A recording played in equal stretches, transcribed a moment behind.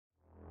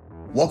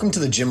Welcome to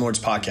the Gym Lords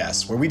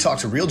Podcast, where we talk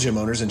to real gym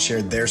owners and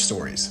share their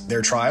stories,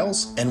 their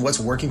trials, and what's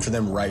working for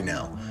them right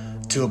now.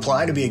 To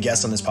apply to be a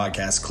guest on this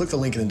podcast, click the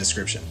link in the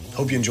description.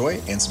 Hope you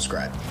enjoy and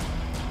subscribe.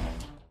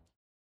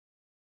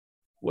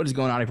 What is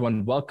going on,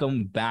 everyone?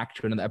 Welcome back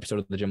to another episode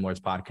of the Gym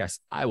Lords Podcast.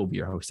 I will be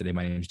your host today.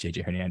 My name is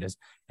JJ Hernandez,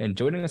 and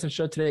joining us on the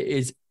show today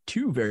is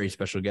two very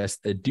special guests,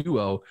 a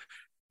duo,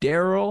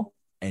 Daryl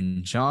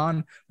and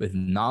John with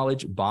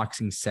Knowledge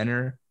Boxing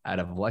Center out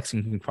of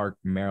Lexington Park,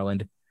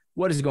 Maryland.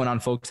 What is going on,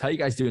 folks? How you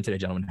guys doing today,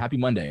 gentlemen? Happy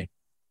Monday.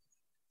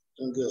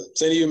 Doing good.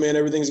 Same to you, man.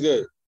 Everything's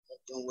good.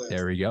 Doing well.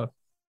 There we go.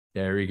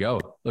 There we go.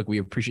 Look, we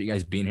appreciate you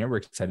guys being here. We're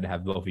excited to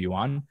have both of you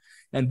on.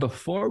 And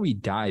before we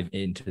dive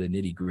into the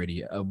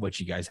nitty-gritty of what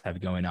you guys have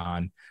going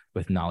on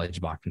with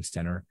Knowledge Boxing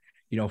Center,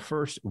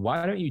 first,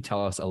 why don't you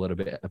tell us a little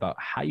bit about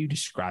how you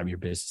describe your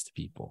business to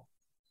people?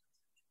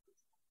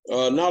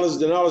 The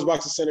Knowledge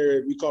Boxing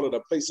Center, we call it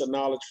a place of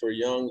knowledge for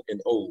young and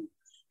old.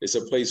 It's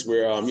a place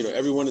where,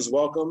 everyone is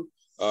welcome.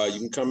 You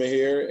can come in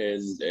here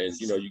and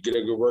you get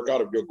a good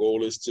workout. If your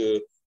goal is to,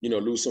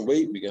 lose some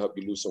weight, we can help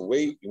you lose some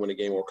weight. You want to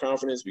gain more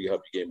confidence, we can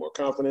help you gain more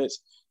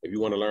confidence. If you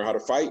want to learn how to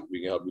fight, we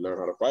can help you learn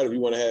how to fight. If you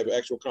want to have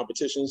actual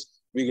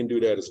competitions, we can do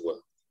that as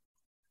well.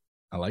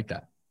 I like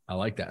that. A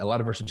lot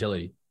of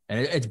versatility. And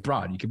it's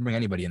broad. You can bring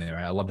anybody in there.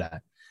 Right? I love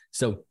that.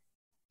 So,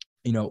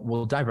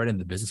 we'll dive right into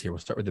the business here. We'll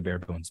start with the bare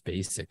bones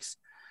basics.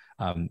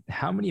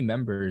 How many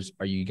members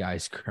are you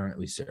guys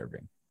currently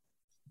serving?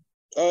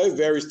 It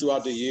varies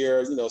throughout the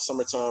year.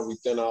 Summertime, we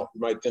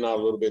might thin out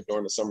a little bit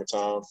during the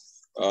summertime.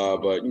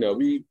 But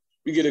we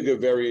get a good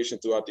variation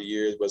throughout the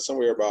years, but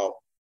somewhere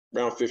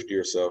around 50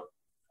 or so.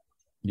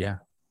 Yeah.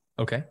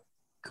 Okay,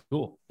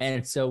 cool.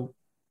 And so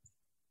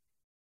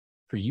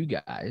for you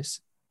guys,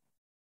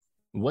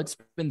 what's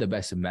been the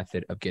best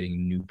method of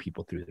getting new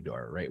people through the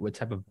door, right? What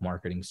type of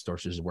marketing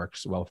sources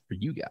works well for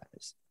you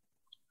guys?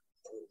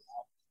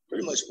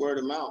 Pretty much word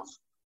of mouth.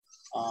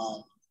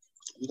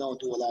 We don't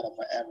do a lot of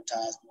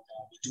advertisement.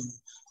 We do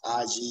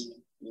IG,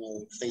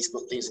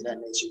 Facebook, things of that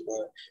nature.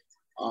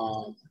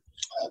 But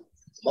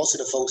most of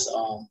the folks,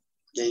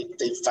 they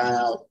find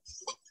out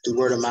through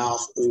word of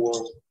mouth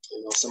or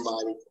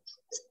somebody,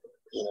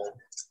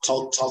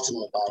 talk to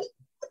them about it,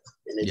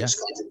 and they just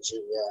come to the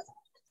gym.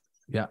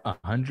 Yeah,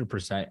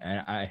 100%.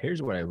 And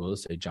here's what I will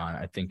say, John.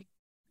 I think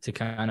to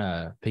kind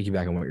of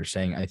piggyback on what you're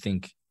saying, I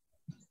think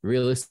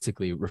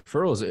realistically,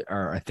 referrals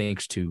are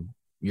thanks to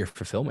your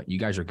fulfillment. You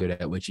guys are good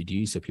at what you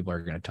do, so people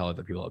are going to tell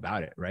other people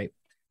about it, right?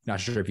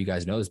 Not sure if you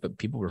guys know this, but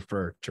people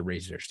refer to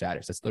raise their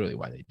status. That's literally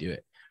why they do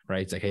it,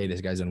 right? It's like, hey,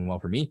 this guy's done well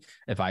for me.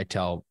 If I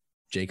tell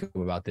Jacob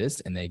about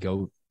this and they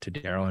go to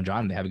Daryl and John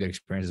and they have a good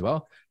experience as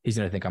well, he's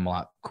going to think I'm a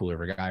lot cooler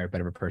of a guy or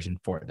better of a person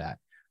for that,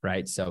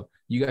 right? So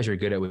you guys are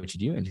good at what you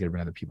do and you're going to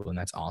bring other people, and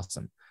that's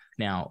awesome.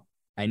 Now,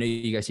 I know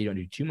you guys say you don't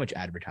do too much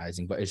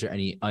advertising, but is there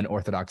any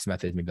unorthodox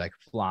methods, maybe like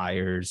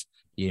flyers,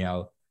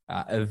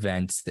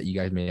 events that you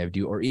guys may have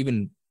do, or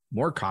even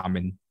more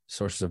common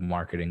sources of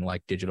marketing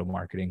like digital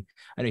marketing?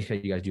 I know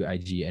you guys do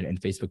IG and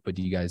Facebook, but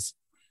do you guys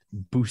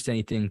boost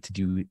anything to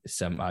do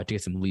some to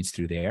get some leads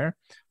through there,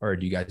 or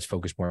do you guys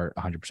focus more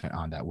 100%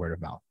 on that word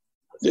of mouth?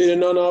 Yeah,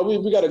 no,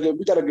 we got a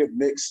good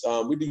mix.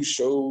 We do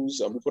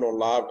shows. We put on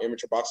live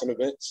amateur boxing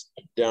events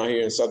down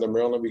here in Southern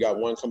Maryland. We got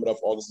one coming up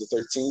August the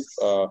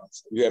 13th.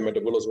 We have them at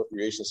the Willows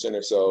Recreation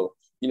Center. So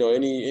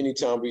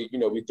anytime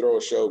we throw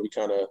a show, we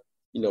kind of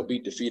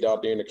beat the feet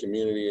out there in the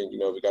community, and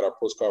we got our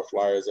postcard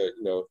flyers that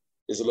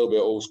it's a little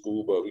bit old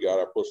school, but we got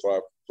our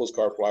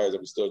postcard flyers that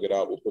we still get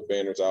out. We'll put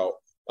banners out,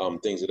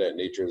 things of that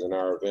nature. And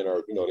our event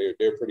are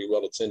they're pretty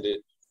well attended,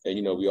 and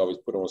we always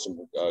put on some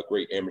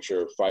great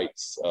amateur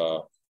fights.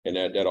 And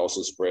that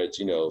also spreads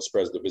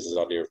the business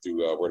out there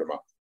through word of mouth.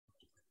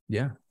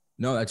 Yeah,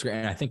 no, that's great.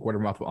 And I think word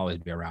of mouth will always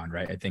be around,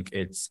 right? I think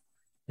it's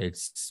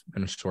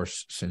been a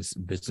source since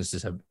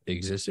businesses have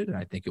existed, and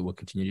I think it will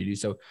continue to do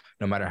so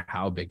no matter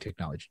how big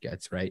technology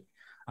gets, right?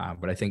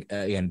 But I think,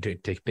 again, to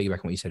piggyback on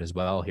what you said as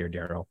well here,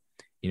 Daryl,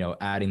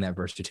 adding that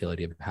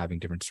versatility of having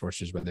different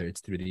sources, whether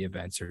it's through the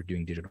events or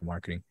doing digital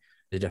marketing,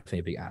 is definitely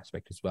a big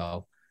aspect as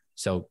well.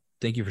 So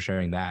thank you for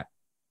sharing that.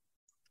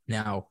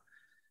 Now,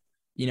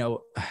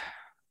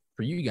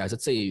 for you guys,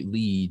 let's say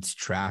leads,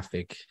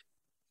 traffic,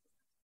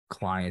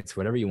 clients,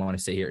 whatever you want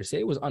to say here, say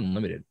it was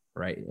unlimited,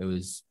 right? It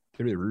was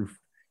through the roof.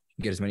 You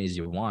can get as many as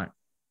you want.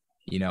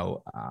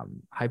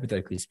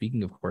 Hypothetically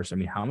speaking, of course,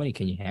 how many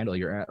can you handle?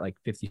 You're at like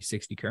 50,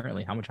 60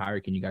 currently. How much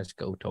higher can you guys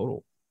go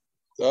total?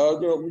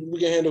 We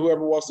can handle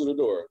whoever walks through the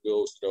door.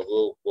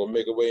 We'll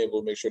make a way, and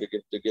we'll make sure to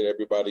get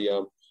everybody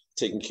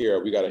taken care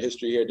of. We got a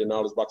history here at the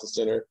Knowledge Boxing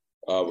Center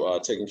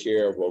of taking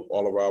care of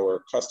all of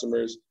our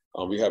customers.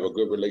 We have a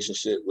good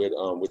relationship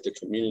with the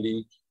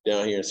community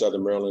down here in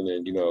Southern Maryland,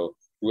 and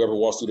whoever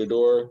walks through the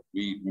door,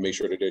 we make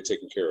sure that they're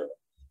taken care of.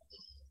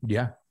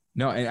 Yeah,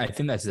 no, and I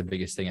think that's the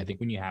biggest thing. I think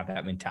when you have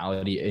that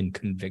mentality and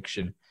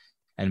conviction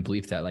and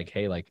belief that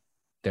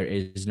there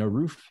is no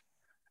roof,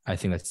 I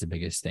think that's the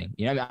biggest thing.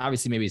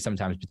 Obviously maybe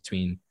sometimes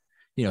between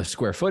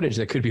square footage,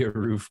 that could be a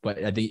roof, but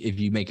I think if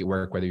you make it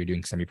work, whether you're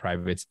doing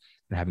semi-privates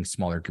and having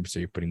smaller groups, so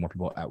you're putting more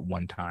people at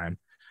one time,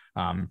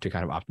 to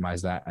kind of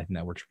optimize that. I think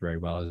that works very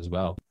well as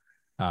well.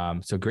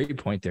 So great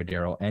point there,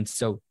 Daryl. And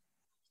so,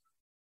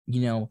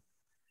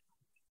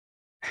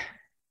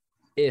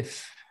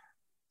 if,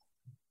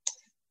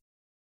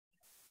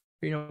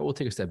 we'll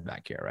take a step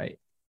back here, right?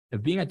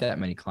 If being at that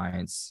many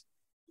clients,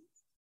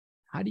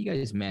 how do you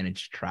guys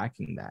manage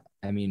tracking that?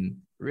 I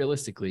mean,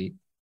 realistically,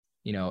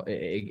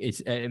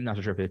 I'm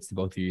not sure if it's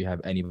both of you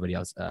have anybody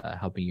else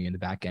helping you in the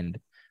back end,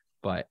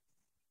 but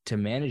to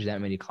manage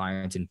that many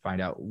clients and find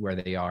out where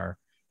they are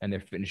and their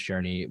fitness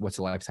journey, what's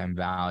the lifetime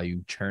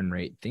value, churn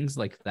rate, things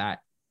like that.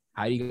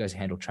 How do you guys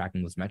handle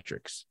tracking those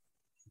metrics?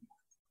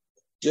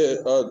 Yeah,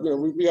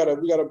 we got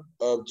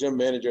a gym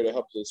manager to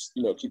help us,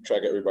 keep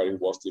track of everybody who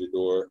walks through the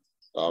door.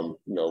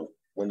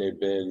 When they've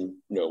been,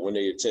 when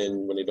they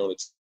attend, when they don't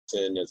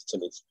attend, as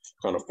attendance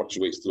kind of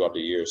fluctuates throughout the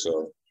year.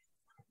 So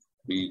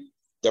we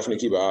definitely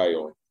keep an eye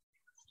on.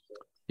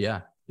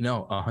 Yeah,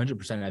 no,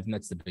 100%. I think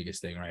that's the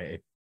biggest thing,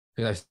 right?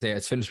 Because I say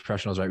as fitness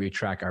professionals, right, we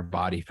track our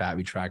body fat,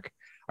 we track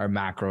our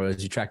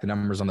macros, you track the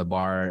numbers on the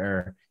bar,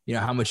 or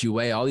how much you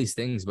weigh, all these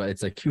things. But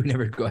it's like you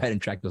never go ahead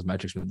and track those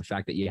metrics. But the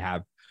fact that you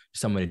have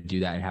someone to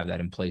do that and have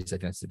that in place, I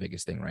think that's the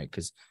biggest thing, right?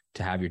 Because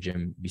to have your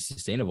gym be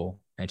sustainable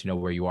and to know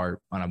where you are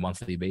on a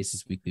monthly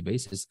basis, weekly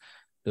basis,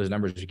 those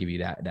numbers will give you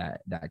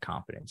that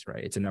confidence,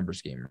 right? It's a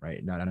numbers game,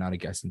 right? Not a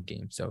guessing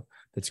game. So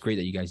that's great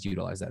that you guys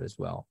utilize that as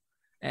well.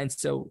 And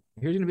so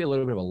here's going to be a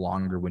little bit of a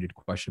longer-winded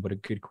question, but a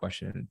good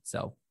question in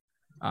itself.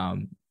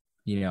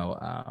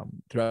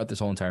 Throughout this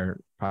whole entire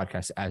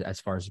podcast,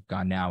 as far as we've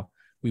gone now,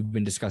 we've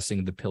been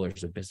discussing the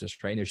pillars of business,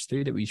 right? And there's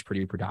three that we use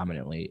pretty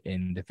predominantly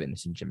in the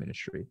fitness and gym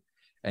industry.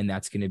 And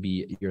that's going to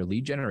be your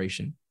lead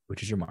generation,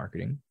 which is your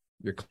marketing,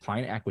 your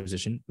client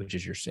acquisition, which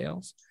is your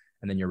sales,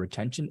 and then your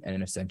retention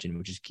and ascension,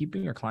 which is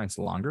keeping your clients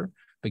longer,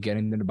 but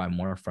getting them to buy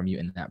more from you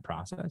in that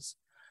process.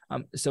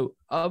 So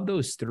of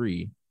those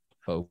three,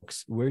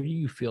 folks, where do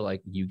you feel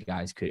like you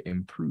guys could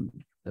improve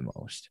the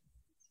most?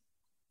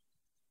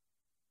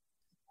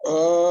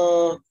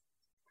 To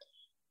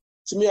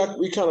me,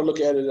 we kind of look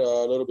at it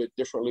a little bit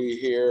differently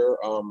here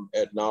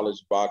at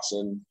Knowledge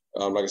Boxing.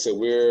 Like I said,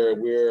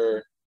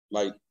 we're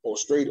like a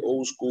straight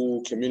old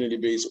school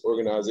community-based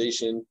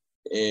organization,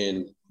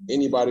 and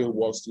anybody who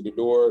walks through the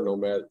door, no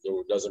matter,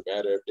 it doesn't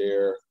matter if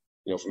they're,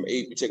 from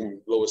 8, we take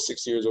them below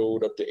 6 years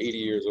old up to 80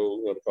 years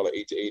old, the fellow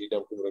 8 to 80,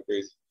 them people are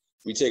crazy.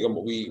 We take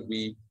them,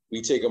 we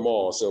take them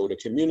all. So the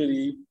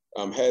community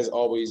has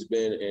always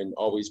been and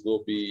always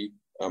will be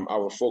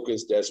our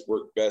focus. That's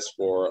worked best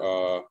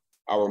for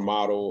our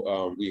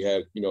model. We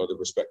have, the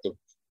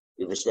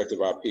respect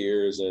of our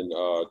peers and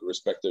the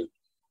respect of,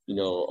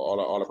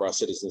 all of our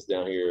citizens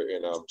down here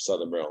in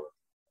Southern Maryland.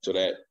 So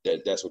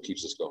that's what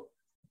keeps us going.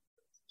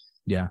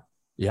 Yeah.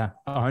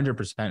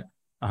 100%.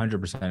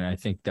 100%. I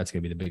think that's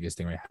going to be the biggest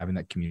thing, right? Having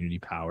that community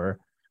power.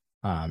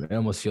 It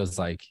almost feels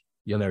like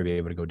you'll never be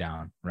able to go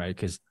down, right?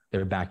 Because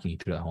they're backing you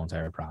through the whole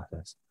entire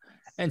process.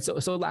 And so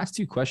last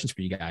two questions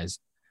for you guys.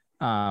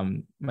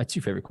 My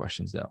two favorite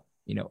questions though,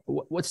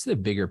 what's the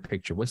bigger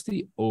picture? What's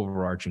the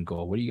overarching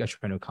goal? What are you guys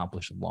trying to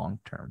accomplish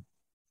long-term?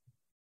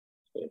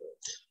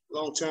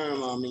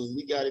 Long-term,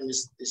 we got in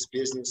this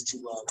business to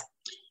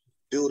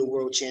build a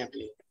world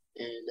champion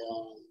and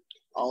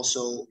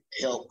also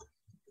help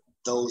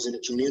those in the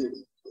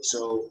community.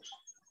 So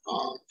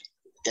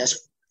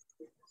that's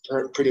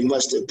pretty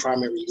much the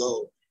primary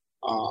goal.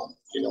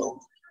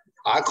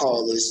 I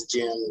call this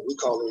gym, we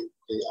call it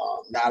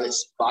Knowledge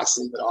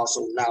Boxing, but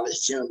also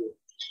Knowledge Gym.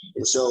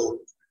 And so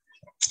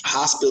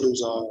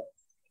hospitals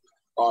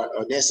are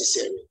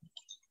necessary.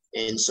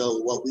 And so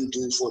what we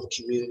do for the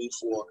community,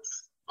 for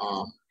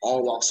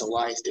all walks of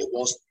life that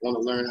want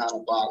to learn how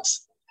to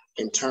box,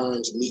 in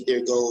terms meet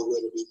their goal,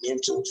 whether it be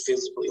mental,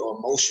 physically, or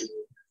emotional.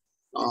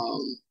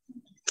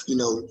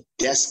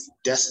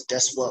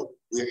 That's what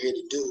we're here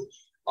to do.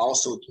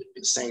 Also, at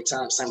the same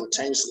time,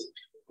 simultaneously,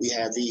 we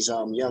have these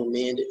young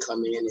men that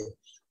come in and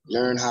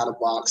learn how to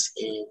box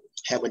and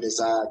have a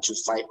desire to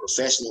fight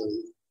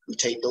professionally. We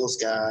take those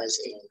guys,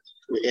 and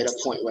we're at a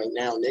point right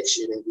now next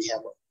year that we have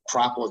a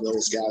crop of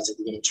those guys that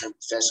we're going to turn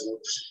professional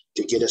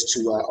to get us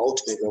to our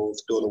ultimate goal,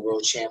 to build a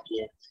world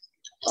champion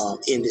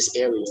in this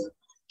area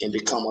and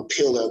become a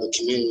pillar of the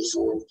community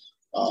for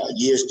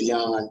years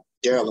beyond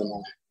Daryl and I.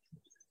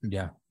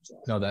 Yeah,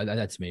 no,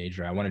 that's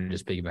major. I wanted to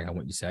just piggyback on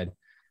what you said.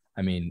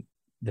 I mean,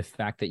 the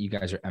fact that you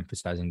guys are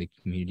emphasizing the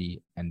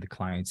community and the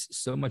clients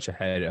so much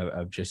ahead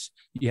of just,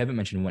 you haven't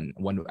mentioned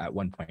at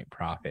one point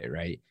profit,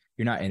 right?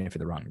 You're not in it for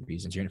the wrong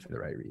reasons. You're in it for the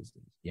right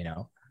reasons,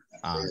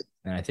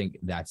 and I think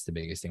that's the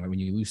biggest thing. When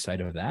you lose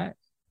sight of that,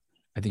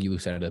 I think you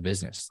lose sight of the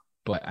business.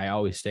 But I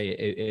always say,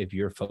 if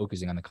you're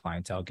focusing on the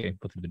clientele, getting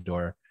put through the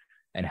door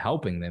and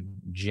helping them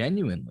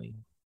genuinely,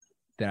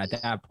 then at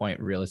that point,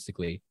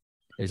 realistically,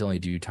 there's only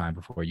due time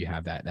before you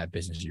have that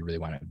business you really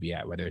want to be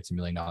at, whether it's $1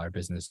 million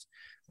business,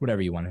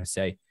 whatever you want to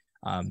say.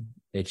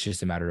 It's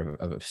just a matter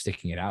of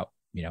sticking it out,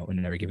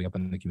 and never giving up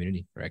on the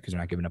community, right? Because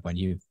they're not giving up on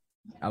you.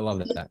 I love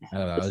that.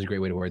 That was a great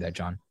way to word that,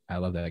 John. I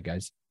love that,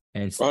 guys.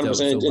 And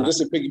 100%. And just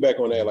to piggyback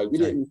on that, like we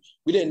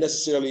didn't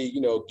necessarily,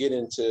 get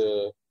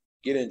into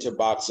get into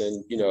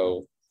boxing,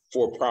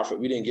 for profit.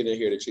 We didn't get in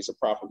here to chase a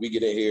profit. We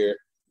get in here.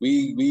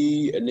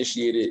 We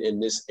initiated in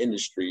this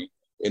industry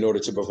in order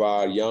to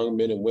provide young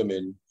men and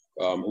women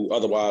who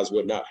otherwise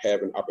would not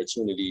have an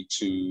opportunity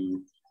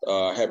to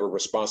have a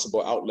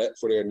responsible outlet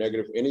for their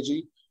negative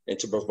energy, and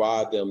to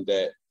provide them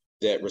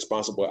that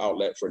responsible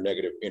outlet for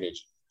negative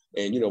energy.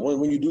 And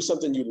when you do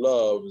something you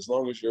love, as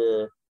long as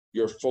you're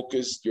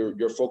focused,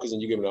 you're focused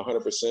and you're giving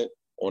 100%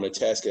 on a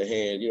task at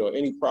hand,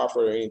 any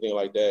profit or anything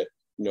like that,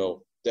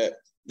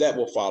 that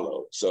will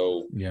follow.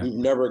 So we've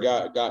never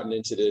gotten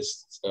into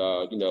this,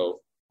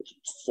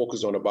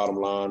 focused on the bottom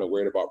line or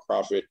worried about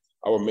profit.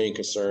 Our main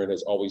concern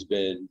has always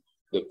been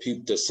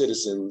the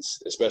citizens,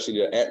 especially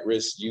the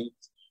at-risk youth.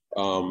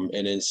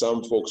 And then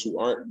some folks who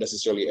aren't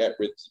necessarily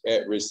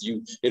at-risk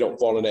youth, they don't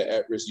fall in that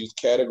at-risk youth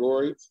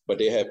category, but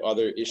they have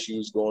other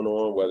issues going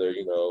on, whether,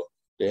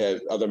 they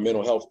have other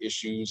mental health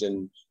issues,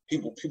 and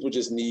people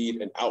just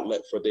need an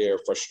outlet for their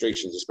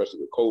frustrations, especially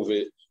with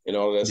COVID and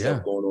all of that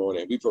stuff going on.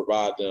 And we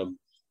provide them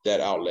that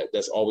outlet.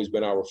 That's always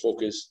been our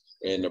focus.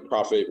 And the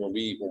profit, when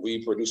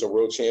we produce a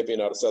world champion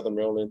out of Southern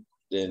Maryland,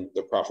 then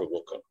the profit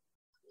will come.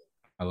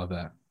 I love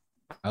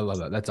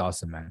that. That's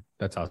awesome, man.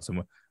 That's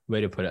awesome.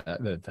 Way to put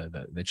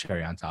the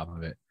cherry on top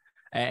of it.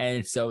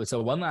 And so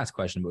one last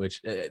question,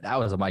 which that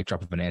was a mic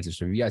drop of an answer.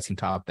 So if you guys can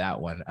top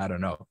that one, I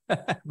don't know,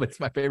 but it's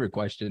my favorite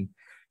question.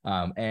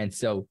 And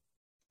so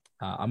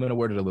I'm going to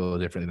word it a little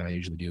differently than I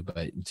usually do,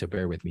 but so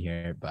bear with me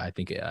here. But I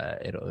think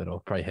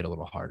it'll probably hit a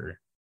little harder.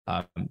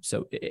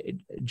 So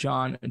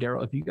John,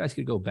 Daryl, if you guys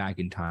could go back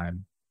in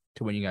time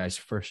to when you guys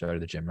first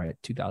started the gym, right,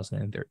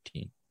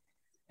 2013,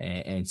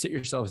 and sit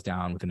yourselves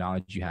down with the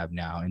knowledge you have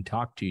now and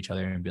talk to each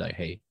other and be like,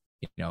 hey,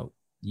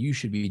 you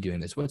should be doing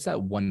this. What's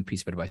that one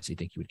piece of advice you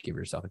think you would give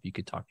yourself if you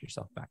could talk to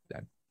yourself back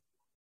then?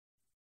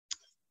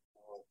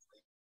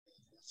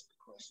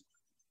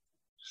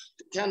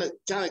 Kind of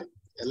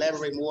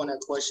elaborate more on that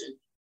question.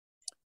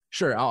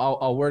 Sure,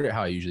 I'll word it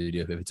how I usually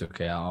do if it's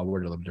okay. I'll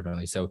word it a little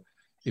differently. So,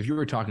 if you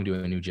were talking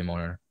to a new gym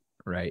owner,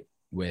 right,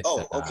 with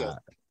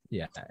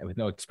with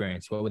no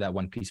experience, what would that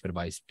one piece of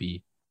advice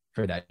be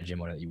for that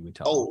gym owner that you would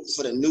tell? Oh,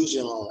 for the new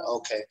gym owner,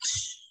 okay.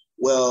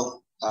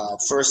 Well,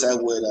 first I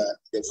would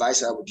the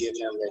advice I would give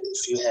him that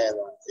if you have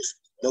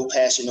no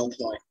passion, no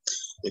point.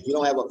 If you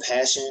don't have a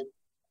passion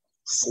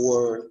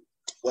for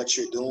what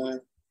you're doing,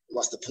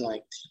 what's the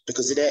point?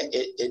 Because at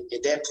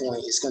that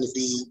point, it's going to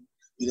be,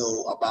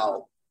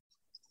 about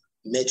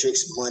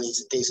metrics, monies,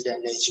 and things of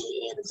that nature,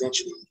 and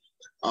eventually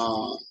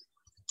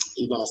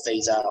you're going to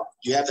phase out.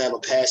 You have to have a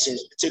passion,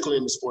 particularly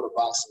in the sport of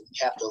boxing.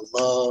 You have to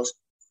love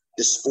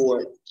the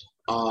sport,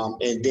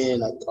 and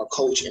then a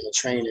coach and a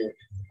trainer,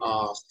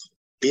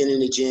 being in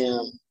the gym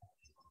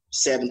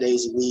 7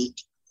 days a week,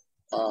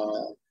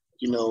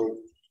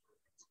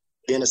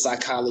 being a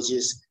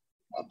psychologist,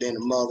 being a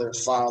mother,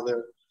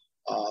 father,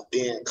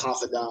 being a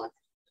confidant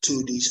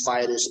to these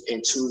fighters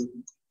and to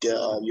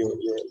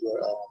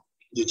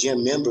your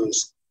gym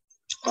members.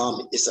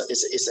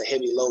 It's a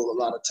heavy load a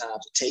lot of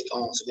times to take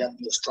on. So you have to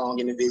be a strong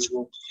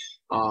individual.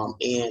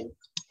 And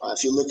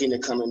if you're looking to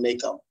come and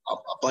make a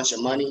bunch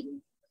of money,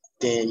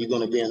 then you're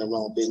going to be in the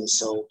wrong business.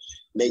 So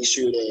make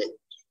sure that,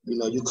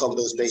 you cover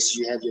those bases.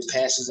 You have your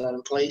passions out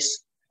in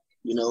place.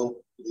 You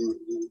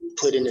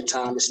put in the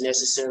time that's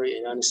necessary,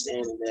 and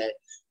understanding that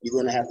you're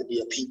going to have to be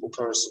a people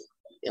person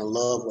and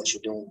love what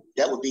you're doing.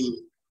 That would be,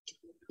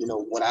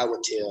 what I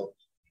would tell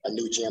a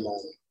new gym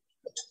owner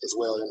as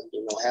well. And,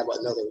 have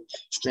another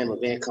stream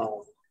of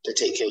income to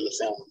take care of your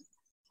family.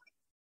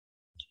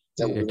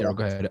 Daryl,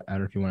 go ahead. I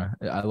don't know if you want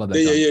to. I love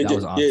that. That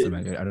was awesome.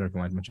 I don't know if you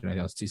want to mention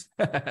anything else, too.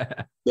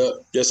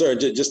 Yes, sir.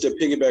 Just to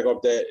piggyback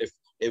off that,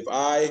 if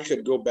I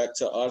could go back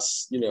to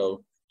us,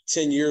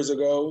 10 years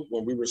ago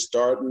when we were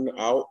starting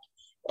out,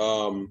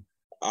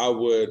 I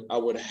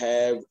would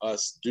have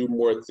us do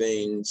more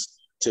things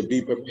to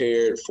be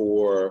prepared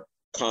for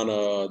kind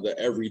of the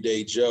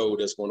everyday Joe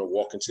that's going to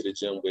walk into the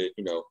gym with,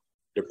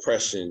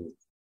 depression,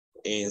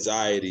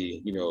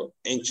 anxiety,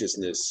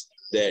 anxiousness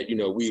that,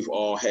 we've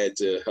all had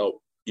to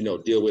help,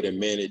 deal with and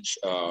manage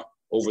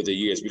over the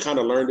years. We kind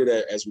of learned it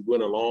as we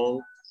went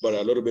along, but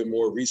a little bit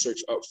more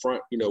research up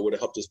front, would have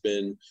helped us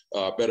been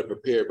better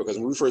prepared. Because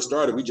when we first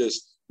started, we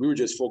were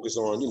just focused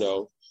on,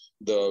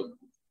 the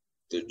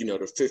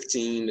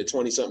 15 to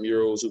 20 something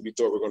year olds who we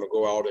thought were going to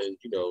go out and,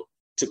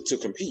 to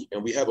compete.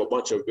 And we have a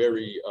bunch of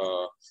very,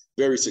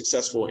 very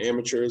successful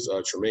amateurs,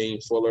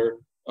 Tremaine Fuller,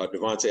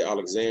 Devontae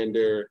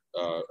Alexander,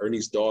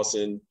 Ernest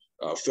Dawson,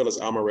 Phyllis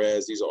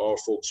Alvarez. These are all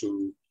folks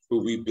who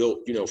we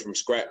built, from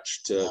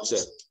scratch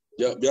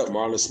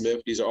Marlon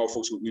Smith. These are all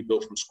folks who we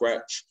built from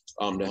scratch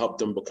to help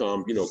them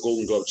become,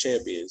 Golden Glove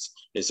champions.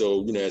 And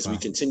so, as we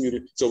continue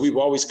so we've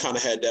always kind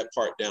of had that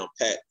part down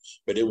pat,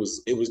 but it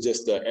was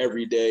just the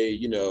everyday,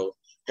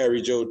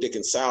 Harry, Joe, Dick,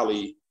 and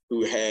Sally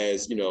who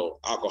has,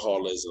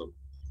 alcoholism,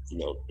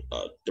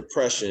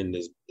 depression,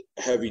 is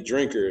a heavy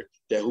drinker,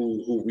 that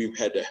who we've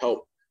had to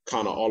help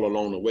kind of all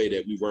along the way,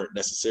 that we weren't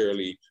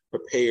necessarily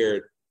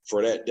prepared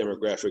for that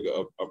demographic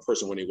of a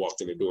person when they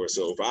walked in the door.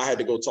 So if I had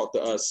to go talk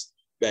to us,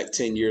 back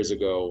 10 years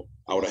ago,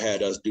 I would have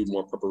had us do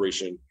more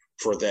preparation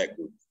for that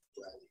group.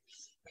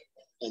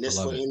 And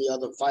this for any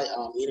other fight,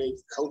 any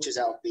coaches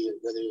out there,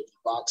 whether it's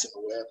boxing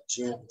or whatever,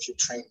 gym, if you're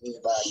training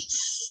anybody,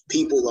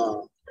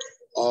 people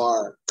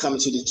are coming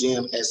to the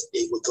gym as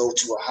they would go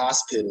to a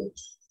hospital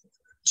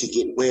to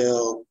get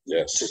well,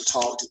 to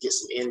talk, to get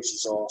some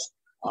energies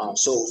off.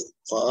 So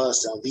for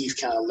us, we've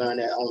kind of learned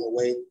that on the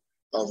way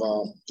of,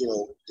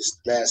 this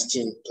last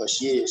 10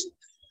 plus years,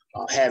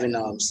 having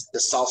the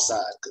soft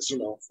side, because,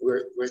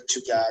 we're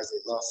two guys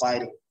that love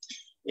fighting,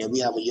 and we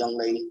have a young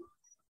lady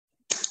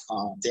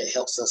that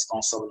helps us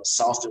on some of the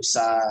softer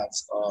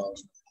sides of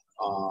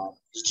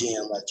the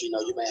gym. Like,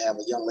 you may have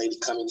a young lady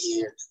come in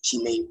here,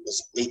 she may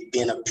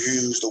been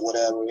abused or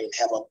whatever and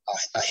have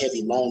a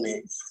heavy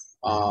moment.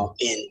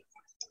 And,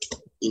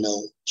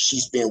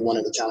 she's been one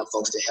of the kind of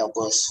folks to help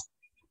us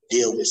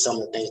deal with some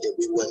of the things that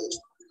we weren't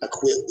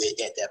equipped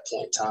with at that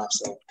point in time.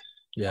 So,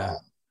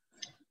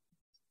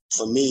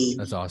 for me,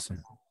 that's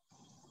awesome.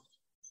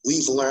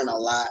 We've learned a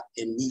lot,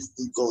 and we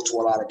go to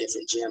a lot of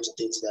different gyms and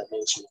things of that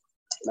nature.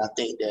 And I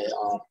think that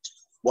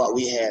what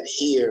we have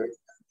here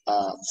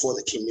for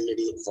the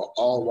community, for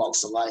all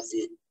walks of life,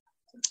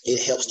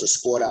 it helps the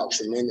sport out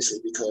tremendously,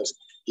 because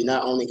you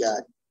not only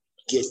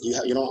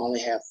you don't only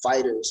have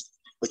fighters,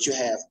 but you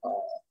have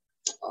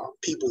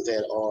people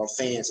that are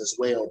fans as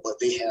well, but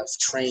they have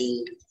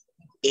trained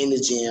in the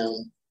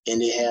gym and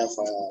they have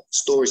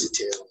stories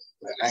to tell.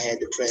 Like, I had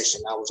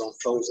depression, I was on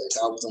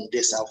Prozac, I was on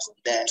this, I was on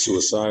that.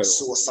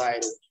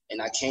 Suicidal.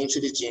 And I came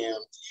to the gym.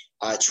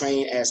 I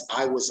trained as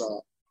I was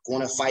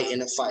going to fight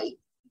in a fight.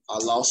 I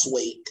lost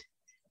weight.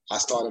 I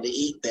started to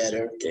eat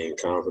better. Gained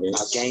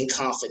confidence. I gained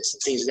confidence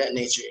and things of that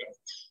nature.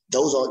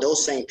 Those are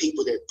those same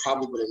people that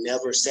probably would have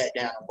never sat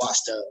down and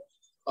watched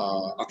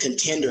a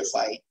contender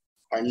fight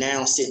are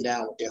now sitting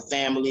down with their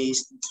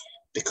families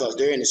because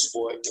they're in the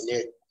sport and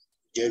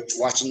they're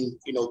watching,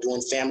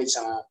 doing family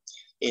time,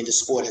 and the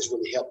sport has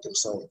really helped them.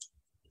 So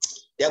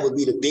that would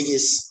be the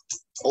biggest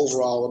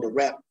overall of the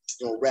wrap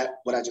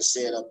what I just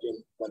said up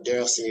in what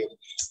Daryl said,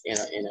 and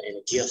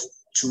a gift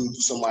to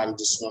somebody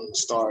just wanting to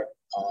start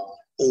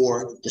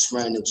or just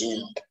running the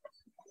gym.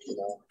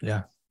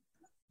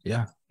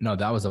 Yeah. No,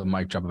 that was a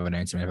mic drop of an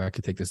answer, man. If I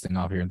could take this thing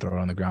off here and throw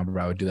it on the ground,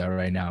 bro, I would do that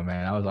right now,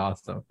 man. That was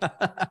awesome.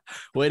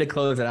 Way to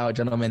close it out,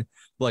 gentlemen.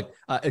 Look,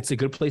 it's a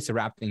good place to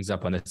wrap things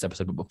up on this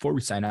episode. But before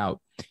we sign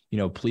out,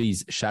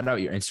 please shout out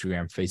your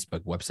Instagram,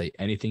 Facebook, website,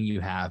 anything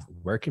you have.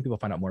 Where can people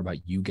find out more about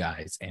you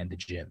guys and the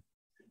gym?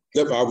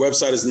 Yep, our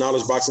website is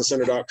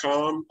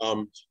knowledgeboxingcenter.com.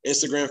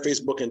 Instagram,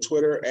 Facebook, and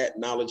Twitter at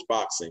Knowledge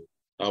Boxing.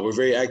 We're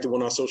very active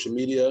on our social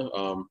media.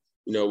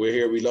 We're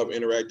here. We love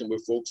interacting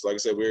with folks. Like I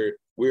said, we're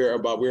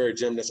a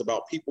gym that's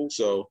about people.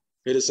 So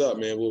hit us up,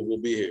 man. We'll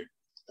be here.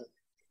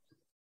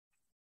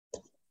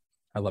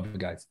 I love it,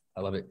 guys.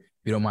 I love it.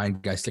 If you don't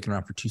mind, guys, sticking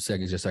around for 2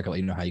 seconds, just so I can let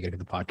you know how you get to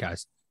the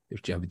podcast.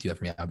 If you have to do that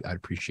for me, I'd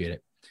appreciate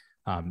it.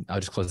 I'll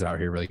just close it out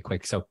here really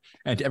quick. So,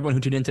 and to everyone who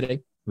tuned in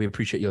today, we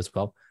appreciate you as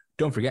well.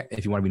 Don't forget,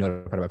 if you want to be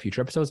notified about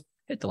future episodes,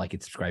 hit the like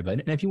and subscribe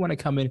button. And if you want to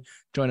come in,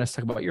 join us,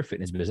 talk about your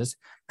fitness business,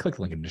 click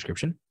the link in the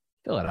description,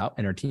 fill it out,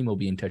 and our team will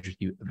be in touch with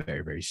you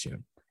very, very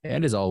soon.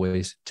 And as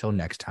always, till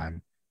next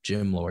time,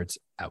 Gym Lords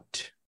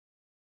out.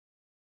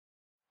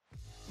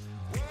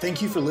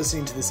 Thank you for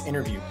listening to this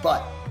interview,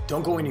 but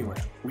don't go anywhere.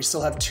 We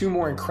still have 2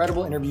 more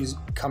incredible interviews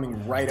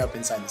coming right up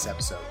inside this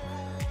episode.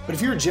 But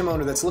if you're a gym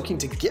owner that's looking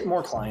to get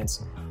more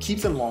clients, keep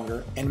them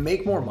longer, and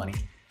make more money,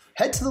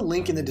 head to the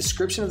link in the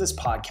description of this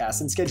podcast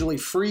and schedule a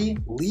free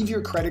leave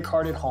your credit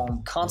card at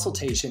home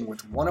consultation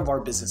with one of our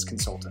business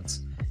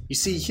consultants. You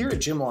see, here at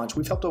Gym Launch,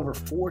 we've helped over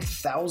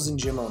 4,000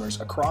 gym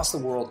owners across the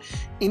world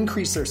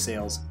increase their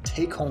sales,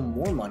 take home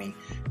more money,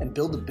 and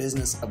build the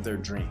business of their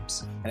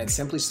dreams. And it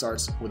simply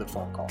starts with a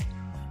phone call.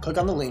 Click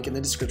on the link in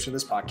the description of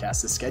this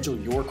podcast to schedule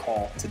your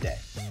call today.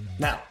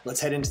 Now,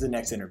 let's head into the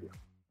next interview.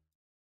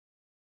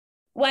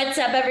 What's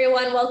up,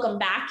 everyone? Welcome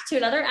back to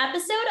another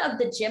episode of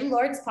the Gym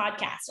Lords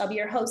podcast. I'll be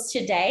your host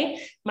today.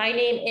 My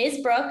name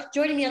is Brooke.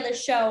 Joining me on the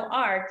show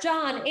are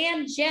John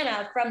and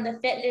Jana from the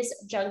Fitness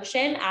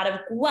Junction out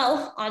of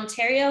Guelph,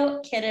 Ontario,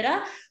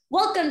 Canada.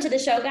 Welcome to the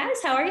show, guys.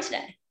 How are you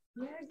today?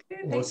 Yeah,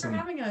 good. Thanks for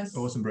having us.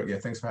 Awesome, Brooke. Yeah,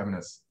 thanks for having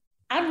us.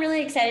 I'm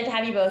really excited to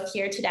have you both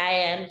here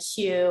today and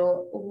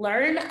to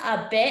learn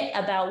a bit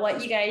about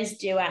what you guys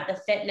do at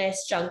the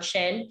Fitness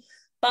Junction.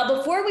 But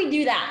before we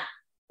do that,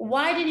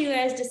 why did you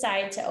guys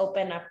decide to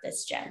open up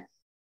this gym?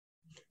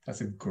 That's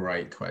a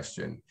great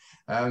question.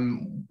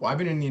 I've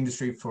been in the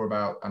industry for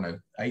about,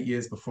 8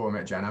 years before I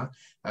met Jana.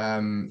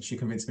 She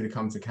convinced me to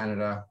come to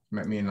Canada,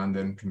 met me in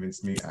London,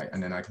 convinced me,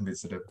 and then I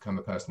convinced her to become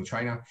a personal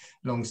trainer.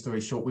 Long story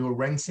short, we were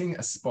renting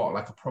a spot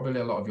like probably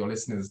a lot of your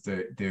listeners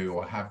do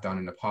or have done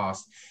in the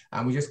past.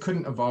 And we just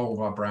couldn't evolve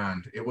our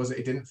brand.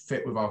 It didn't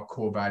fit with our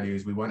core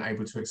values. We weren't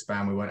able to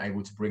expand. We weren't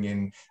able to bring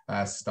in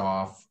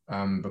staff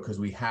because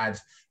we had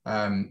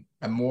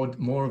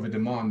more of a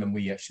demand than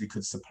we actually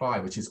could supply,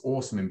 which is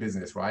awesome in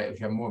business, right? If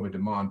you have more of a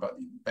demand, but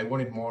they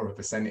wanted more of a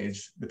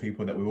percentage, the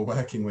people that we were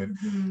working with.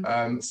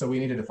 So we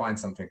needed to find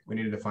something.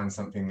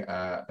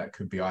 That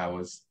could be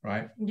ours,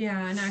 right?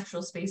 Yeah, an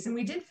actual space. And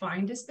we did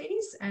find a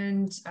space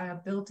and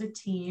built a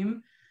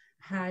team,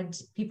 had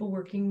people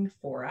working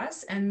for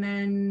us. And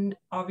then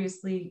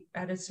obviously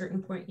at a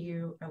certain point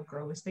you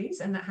outgrow a space,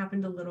 and that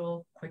happened a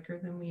little quicker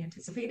than we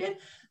anticipated.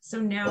 So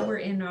now we're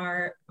in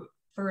our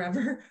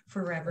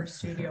forever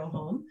studio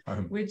home,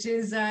 which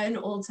is an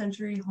old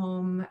century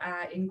home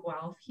in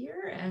Guelph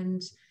here.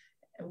 And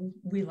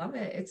we love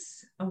it.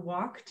 It's a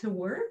walk to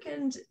work,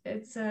 and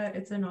it's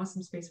an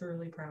awesome space. We're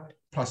really proud.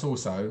 Plus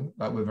also,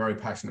 like, we're very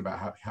passionate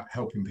about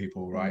helping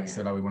people, right?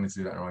 So like, we wanted to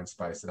do that in our own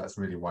space. So that's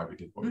really why we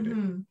did what we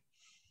did.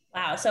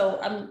 Wow. So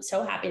I'm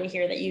so happy to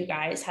hear that you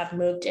guys have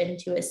moved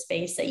into a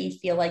space that you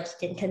feel like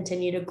you can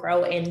continue to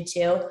grow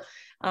into.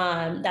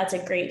 That's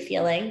a great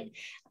feeling.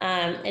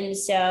 And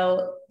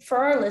so for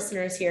our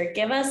listeners here,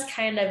 give us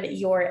kind of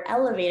your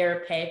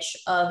elevator pitch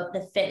of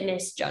the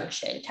Fitness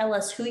Junction. Tell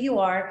us who you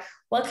are,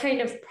 what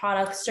kind of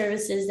products,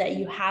 services that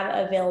you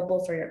have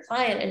available for your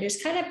client, and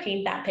just kind of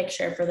paint that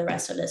picture for the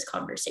rest of this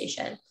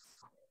conversation.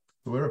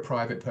 We're a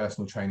private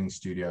personal training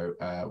studio.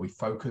 We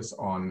focus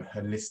on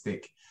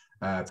holistic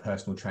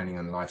personal training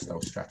and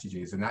lifestyle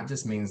strategies. And that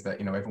just means that,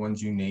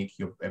 everyone's unique,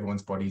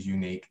 everyone's body's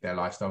unique, their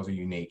lifestyles are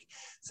unique.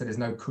 So there's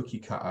no cookie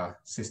cutter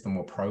system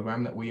or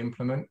program that we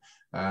implement.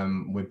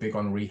 We're big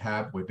on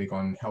rehab. We're big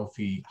on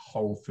healthy,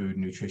 whole food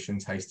nutrition,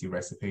 tasty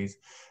recipes.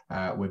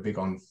 We're big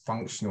on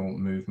functional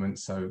movement.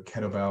 So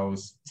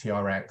kettlebells,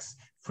 TRX,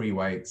 free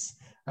weights.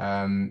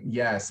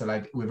 So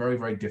like, we're very,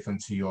 very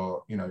different to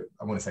your,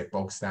 I want to say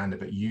bog standard,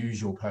 but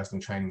usual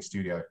personal training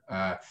studio.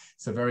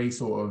 So very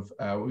sort of,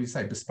 what would you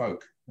say,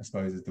 bespoke, I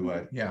suppose is the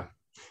word. Yeah.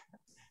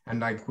 And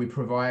like, we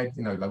provide,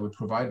 we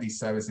provide these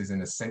services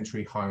in a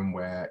sanctuary home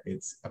where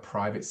it's a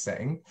private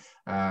setting,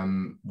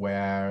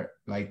 where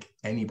like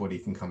anybody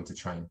can come to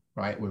train,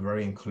 right? We're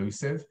very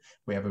inclusive.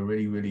 We have a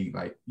really, really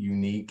like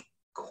unique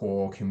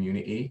core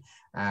community,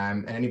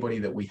 and anybody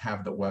that we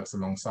have that works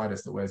alongside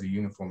us that wears a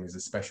uniform is a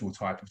special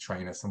type of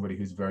trainer, somebody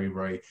who's very,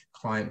 very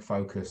client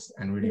focused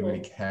and really, really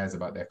cares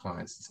about their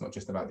clients. It's not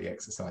just about the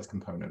exercise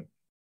component.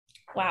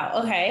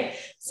 Wow. Okay.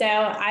 So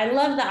I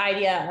love the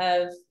idea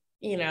of,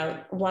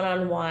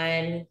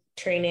 one-on-one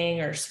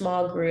training or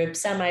small group,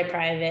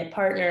 semi-private,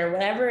 partner,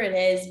 whatever it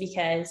is,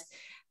 because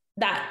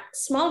that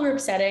small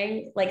group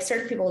setting, like,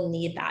 certain people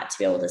need that to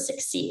be able to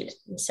succeed.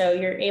 And so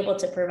you're able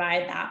to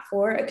provide that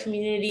for a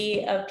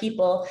community of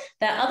people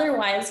that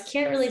otherwise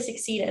can't really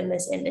succeed in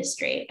this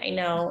industry. I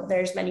know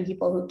there's many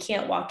people who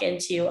can't walk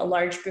into a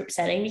large group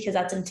setting because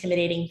that's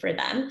intimidating for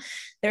them.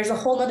 There's a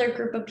whole other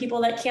group of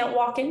people that can't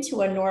walk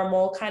into a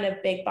normal kind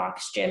of big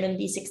box gym and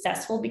be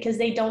successful because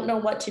they don't know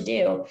what to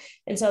do.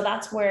 And so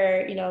that's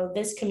where,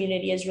 this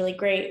community is really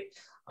great.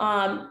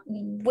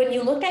 When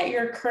you look at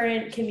your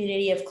current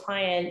community of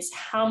clients,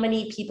 how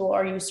many people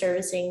are you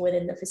servicing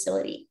within the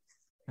facility?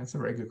 That's a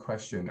very good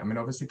question. I mean,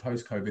 obviously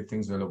post-COVID,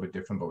 things are a little bit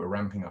different, but we're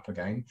ramping up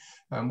again.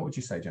 What would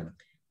you say, Jana?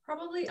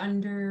 Probably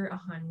under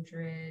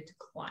 100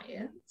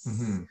 clients.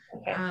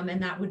 Okay.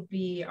 And that would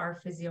be our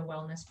physio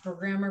wellness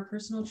program, our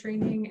personal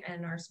training,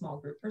 and our small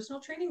group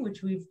personal training,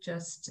 which we've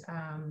just,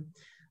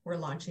 we're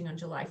launching on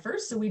July 1st.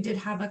 So we did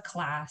have a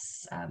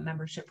class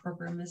membership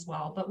program as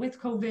well, but with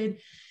COVID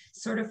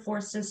sort of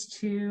forced us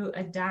to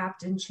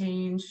adapt and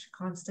change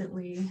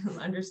constantly,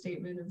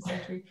 understatement of the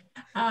century.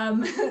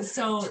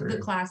 So True. The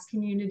class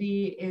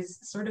community is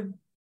sort of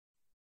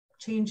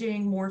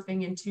changing,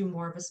 morphing into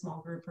more of a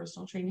small group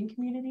personal training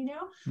community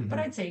now. But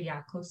I'd say,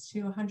 close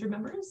to 100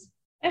 members.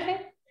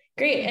 Okay,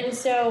 great. And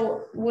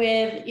so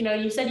with,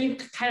 you said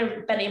you've kind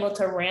of been able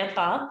to ramp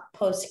up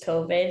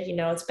post-COVID.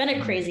 It's been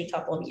a crazy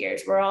couple of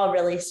years. We're all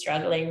really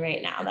struggling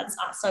right now. That's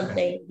not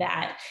something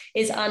that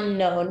is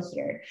unknown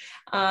here.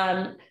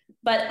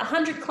 But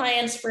 100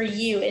 clients for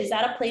you, is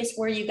that a place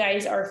where you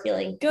guys are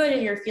feeling good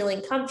and you're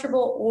feeling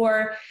comfortable,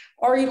 or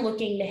are you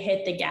looking to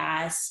hit the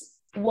gas,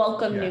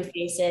 welcome new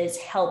faces,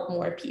 help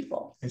more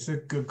people? It's a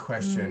good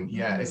question.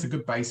 Yeah, it's a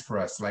good base for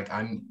us. Like,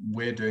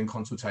 we're doing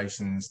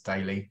consultations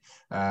daily.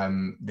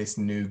 This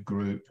new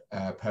group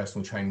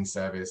personal training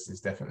service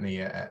is definitely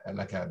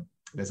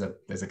there's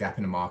a gap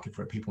in the market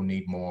for it. People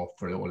need more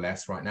for a little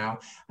less right now,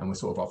 and we're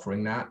sort of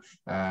offering that.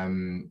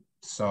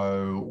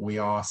 So we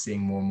are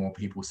seeing more and more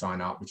people sign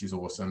up, which is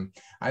awesome.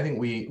 I think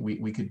we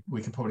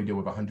could probably deal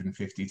with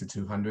 150 to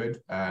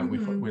 200.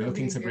 We're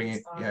looking to bring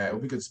in, it'll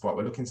be a good spot.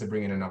 We're looking to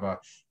bring in another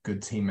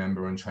good team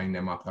member and train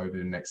them up over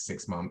the next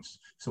 6 months.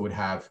 So we'd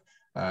have,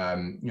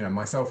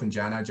 myself and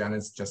Jana.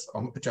 Jana's just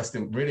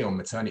really on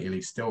maternity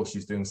leave still.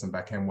 She's doing some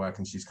back end work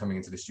and she's coming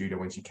into the studio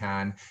when she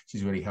can.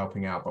 She's really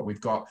helping out. But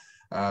we've got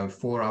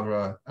 4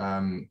 other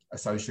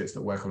associates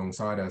that work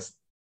alongside us.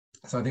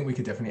 So I think we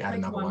could definitely add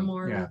another one. One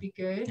more would be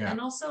good. And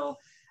also,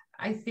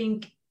 I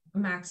think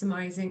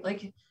maximizing,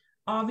 like,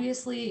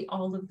 obviously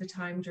all of the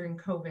time during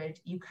COVID,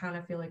 you kind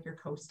of feel like you're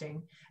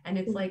coasting. And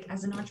it's like,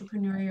 as an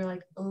entrepreneur, you're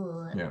like,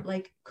 oh,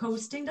 like,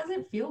 coasting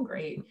doesn't feel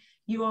great.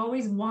 You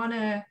always want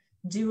to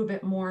do a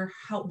bit more,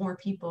 help more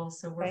people.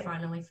 So we're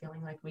finally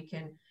feeling like we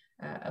can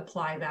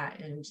apply that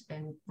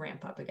and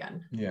ramp up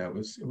again. Yeah, it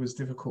was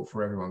difficult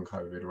for everyone,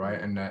 COVID, right?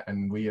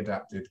 And we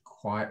adapted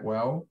quite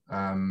well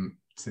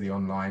to the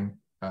online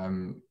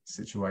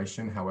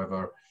situation.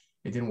 However,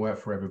 it didn't work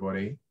for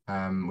everybody.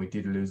 We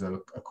did lose a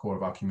core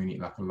of our community,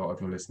 like a lot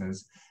of your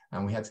listeners,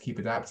 and we had to keep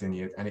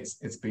adapting. And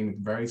it's been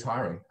very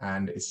tiring.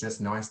 And it's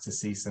just nice to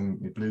see some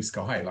blue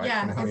sky. Like,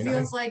 yeah, now, it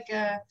feels like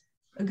a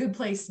good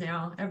place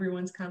now.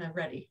 Everyone's kind of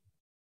ready.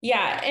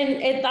 Yeah.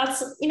 And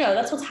that's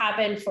what's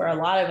happened for a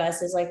lot of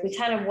us, is like we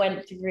kind of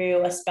went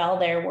through a spell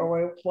there where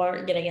we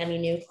weren't getting any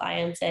new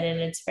clients in. And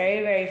it's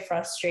very, very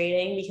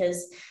frustrating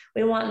because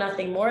we want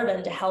nothing more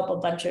than to help a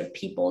bunch of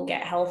people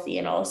get healthy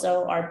and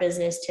also our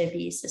business to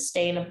be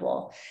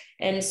sustainable.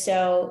 And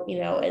so,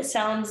 it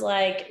sounds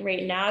like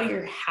right now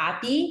you're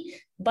happy,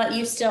 but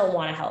you still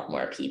want to help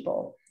more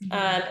people.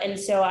 And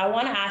so I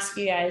want to ask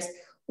you guys,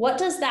 what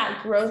does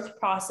that growth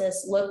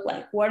process look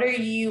like? What are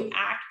you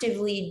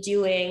actively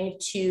doing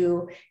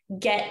to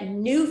get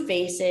new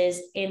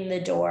faces in the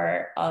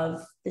door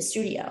of the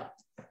studio?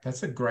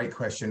 That's a great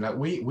question. Like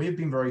we've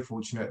been very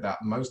fortunate that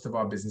most of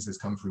our businesses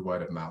come through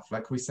word of mouth.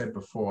 Like we said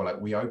before, like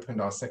we opened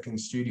our second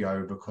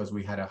studio because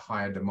we had a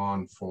higher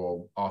demand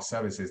for our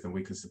services than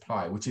we could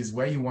supply, which is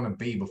where you want to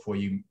be before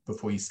you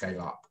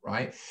scale up,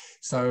 right?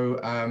 So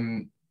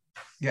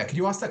yeah, could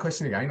you ask that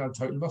question again? I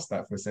totally lost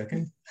that for a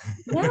second.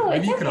 No,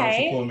 Maybe you it's can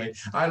okay. answer for me.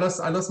 I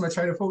lost my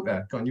train of thought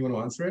there. Go on, you want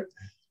to answer it?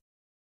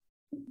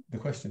 The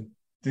question.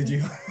 Did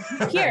you?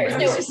 Here,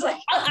 so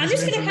I'm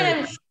just going to kind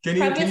of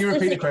Can you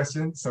repeat the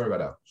question? Sorry about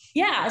that.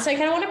 Yeah, so I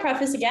kind of want to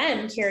preface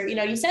again here.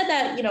 You said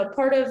that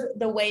part of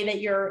the way that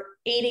you're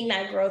aiding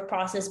that growth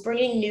process,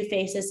 bringing new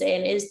faces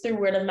in, is through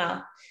word of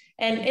mouth.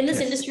 And in this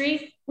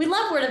industry, we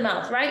love word of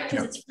mouth, right?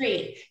 Because it's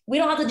free. We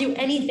don't have to do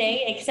anything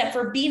except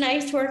for be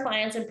nice to our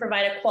clients and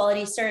provide a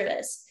quality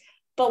service.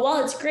 But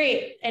while it's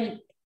great, and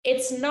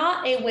it's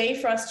not a way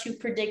for us to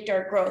predict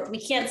our growth.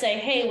 We can't say,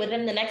 hey,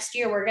 within the next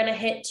year, we're going to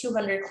hit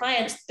 200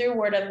 clients through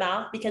word of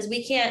mouth, because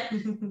we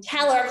can't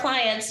tell our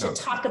clients to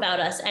talk about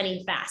us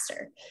any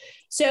faster.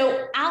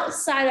 So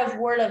outside of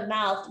word of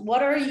mouth,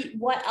 what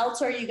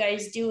else are you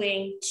guys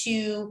doing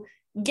to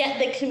get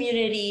the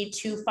community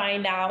to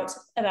find out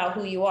about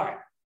who you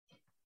are?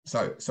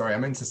 So sorry, I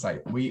meant to say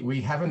we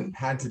haven't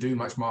had to do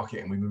much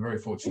marketing. We've been very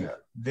fortunate.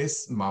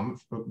 This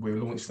month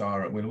we're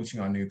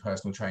launching our new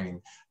personal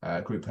training,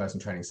 group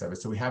personal training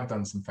service. So we have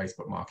done some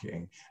Facebook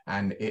marketing,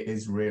 and it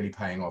is really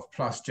paying off.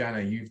 Plus,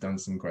 Jana, you've done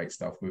some great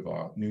stuff with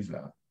our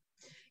newsletter.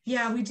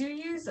 Yeah, we do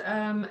use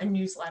a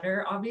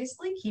newsletter,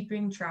 obviously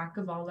keeping track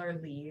of all our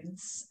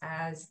leads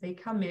as they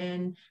come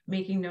in,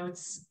 making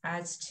notes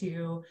as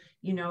to,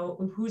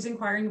 who's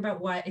inquiring about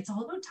what. It's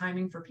all about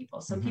timing for people.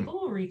 So people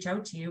will reach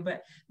out to you,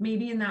 but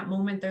maybe in that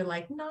moment, they're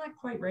like, not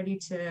quite ready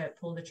to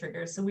pull the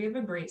trigger. So we have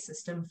a great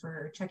system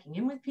for checking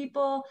in with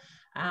people.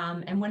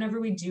 And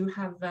whenever we do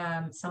have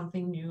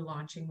something new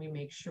launching, we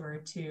make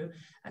sure to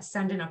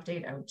send an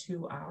update out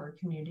to our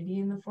community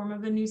in the form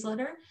of a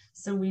newsletter.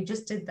 So we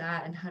just did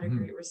that and had a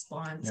great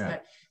response. Yeah.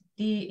 But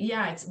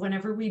it's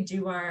whenever we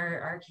do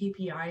our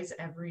KPIs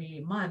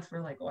every month,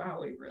 we're like, wow,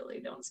 we really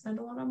don't spend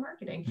a lot on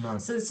marketing. No.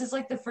 So this is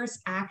like the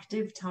first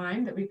active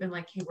time that we've been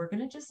like, hey, we're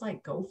going to just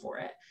like go for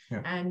it.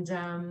 Yeah.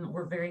 And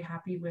we're very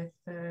happy with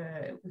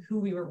who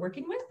we were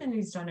working with, and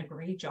he's done a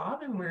great job,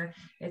 and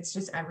it's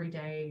just every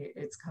day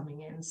it's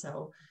coming in.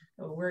 So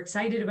we're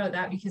excited about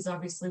that, because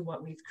obviously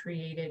what we've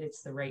created,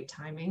 it's the right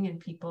timing, and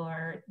people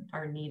are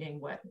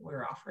needing what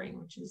we're offering,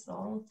 which is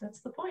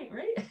that's the point,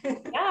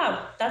 right?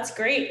 Yeah, that's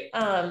great.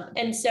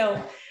 And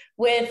so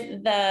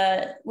with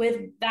that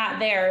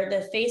there,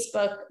 the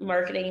Facebook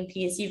marketing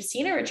piece, you've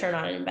seen a return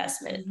on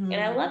investment. And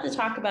I love to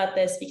talk about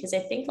this because I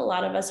think a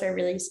lot of us are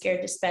really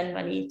scared to spend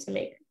money to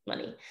make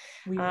money.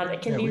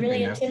 It can be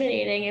really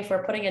intimidating if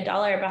we're putting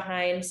 $1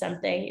 behind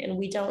something and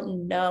we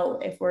don't know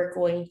if we're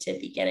going to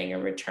be getting a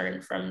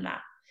return from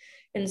that.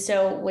 And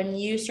so when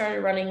you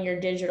started running your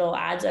digital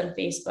ads on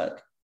Facebook,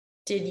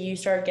 did you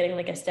start getting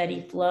like a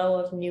steady flow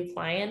of new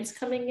clients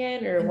coming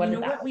in, or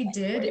what we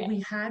did? We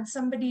had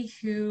somebody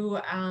who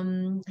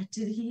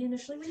did he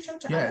initially reach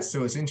out to us? Yeah,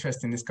 so it's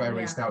interesting. This guy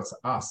reached out to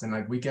us, and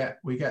like we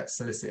get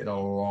solicited a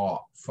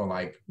lot for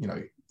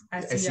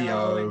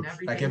SEO,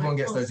 like everyone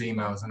gets those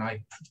emails, and I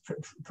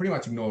pretty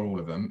much ignore all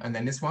of them. And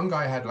then this one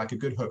guy had like a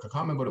good hook. I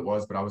can't remember what it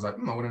was, but I was like,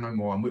 I want to know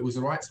more. And it was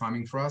the right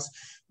timing for us.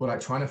 We're like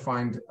trying to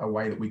find a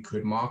way that we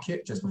could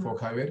market just before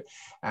COVID.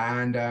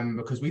 And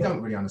because we don't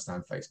really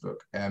understand Facebook,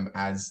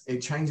 as it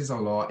changes a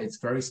lot. It's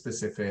very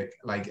specific,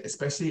 like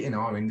especially in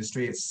our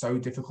industry, it's so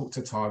difficult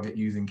to target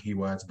using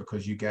keywords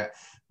because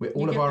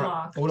all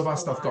of our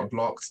stuff got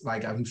blocked.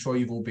 Like I'm sure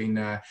you've all been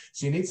there.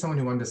 So you need someone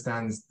who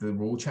understands the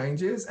rule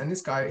changes. And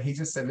this guy, he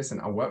just said, listen,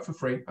 I'll work for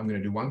free. I'm going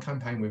to do one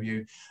campaign with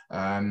you.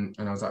 And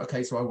I was like,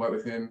 okay, so I worked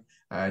with him,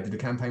 did a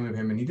campaign with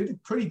him, and he did a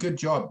pretty good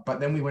job. But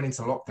then we went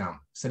into lockdown.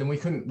 So then we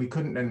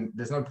couldn't, and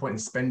there's no point in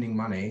spending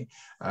money.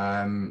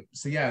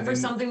 So yeah. For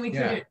something we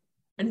couldn't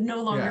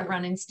no longer Yeah.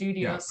 run in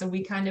studio. Yeah. So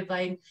we kind of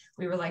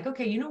we were like,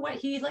 okay, you know what?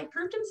 He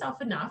proved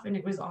himself enough. And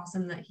it was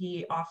awesome that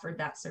he offered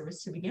that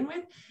service to begin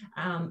with.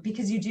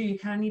 Because you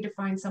kind of need to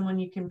find someone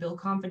you can build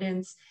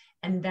confidence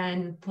and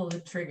then pull the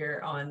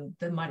trigger on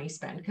the money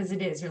spend. Because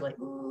you're like,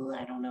 oh,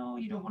 I don't know.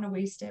 You don't want to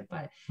waste it,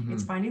 but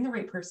it's finding the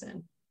right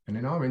person. And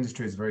in our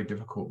industry, it's very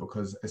difficult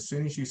because as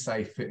soon as you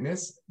say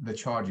fitness, the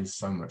charge is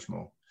so much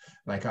more.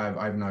 Like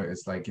I've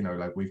noticed, like, you know,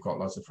 like we've got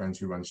lots of friends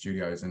who run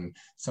studios, and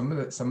some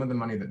of the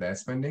money that they're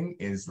spending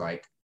is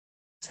like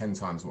 10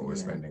 times what we're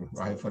spending,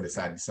 right, for this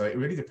ad. So it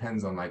really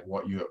depends on like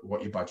what your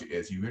budget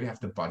is. You really have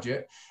to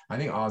budget. I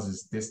think ours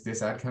is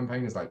this ad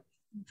campaign is like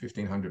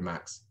 1,500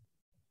 max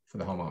for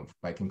the whole month,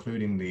 like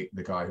including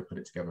the guy who put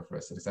it together for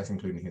us. So that's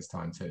including his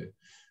time too,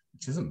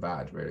 which isn't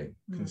bad really,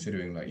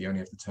 considering like you only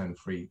have to turn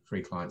three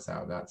clients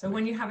out of that. So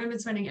when you haven't been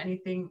spending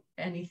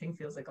anything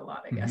feels like a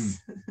lot, I guess.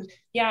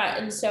 Yeah.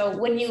 And so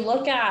when you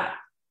look at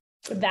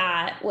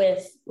that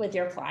with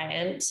your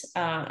client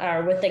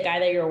or with the guy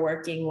that you're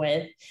working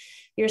with,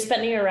 you're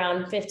spending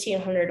around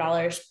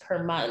 $1,500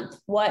 per month.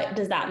 What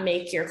does that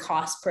make your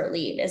cost per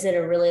lead? Is it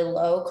a really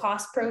low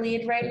cost per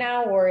lead right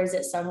now, or is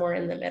it somewhere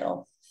in the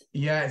middle?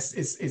 Yeah,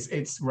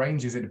 it's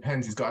ranges. It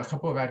depends. He's got a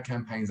couple of ad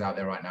campaigns out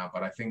there right now,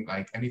 but I think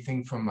like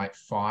anything from like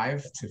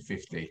 5 to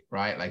 50,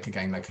 right? Like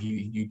again, like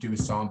you do a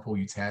sample,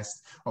 you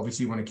test.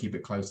 Obviously, you want to keep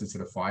it closer to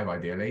the 5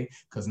 ideally,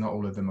 because not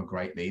all of them are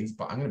great leads.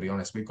 But I'm going to be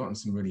honest, we've gotten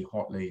some really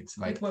hot leads,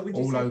 like what would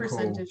you all say local,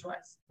 percentage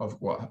wise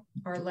of what?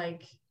 Or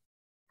like,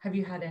 have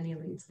you had any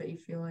leads that you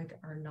feel like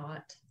are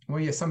not?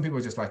 Well, yeah, some people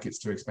are just like, it's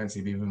too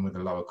expensive, even with a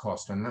lower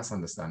cost. And that's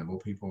understandable.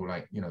 People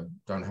like, you know,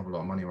 don't have a lot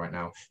of money right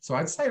now. So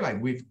I'd say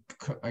like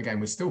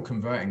we're still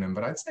converting them,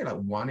 but I'd say like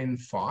 1 in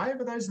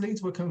 5 of those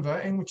leads we're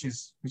converting, which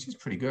is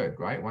pretty good,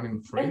 right? 1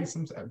 in 3,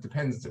 it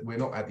depends. We're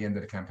not at the end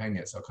of the campaign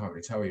yet, so I can't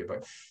really tell you,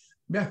 but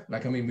yeah,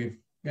 like, I mean,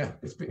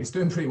 it's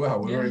doing pretty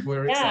well.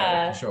 We're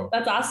excited for sure.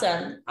 That's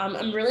awesome.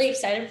 I'm really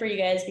excited for you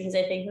guys, because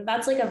I think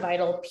that's like a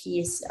vital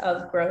piece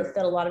of growth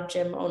that a lot of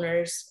gym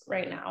owners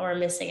right now are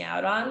missing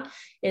out on,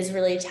 is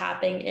really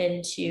tapping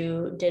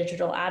into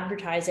digital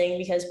advertising,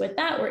 because with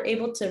that, we're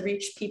able to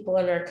reach people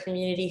in our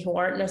community who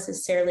aren't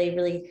necessarily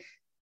really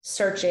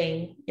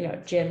searching, you know,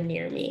 gym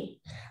near me.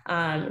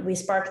 We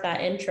spark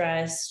that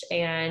interest,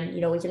 and,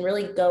 you know, we can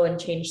really go and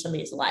change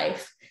somebody's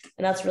life.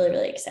 And that's really,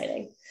 really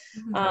exciting.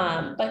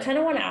 But kind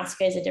of want to ask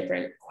you guys a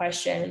different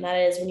question. And that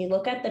is, when you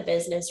look at the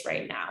business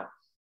right now,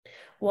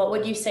 what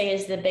would you say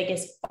is the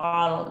biggest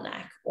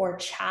bottleneck or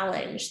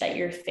challenge that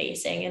you're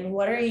facing? And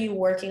what are you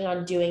working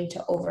on doing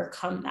to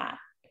overcome that?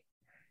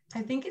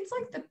 I think it's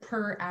like the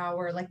per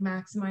hour, like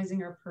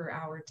maximizing our per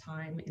hour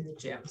time in the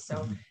gym.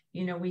 So,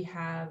 you know, we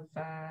have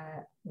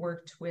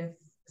worked with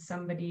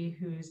somebody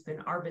who's been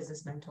our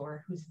business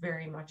mentor, who's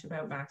very much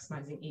about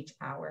maximizing each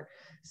hour.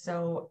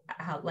 So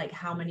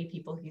how many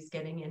people he's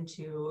getting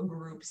into a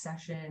group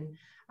session.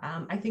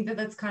 I think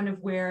that's kind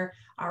of where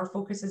our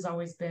focus has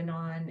always been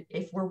on.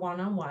 If we're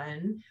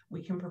one-on-one,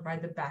 we can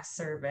provide the best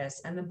service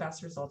and the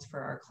best results for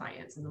our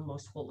clients in the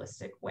most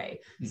holistic way.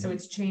 So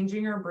it's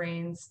changing our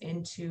brains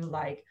into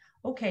like,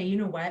 okay, you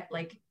know what,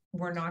 like,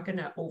 we're not going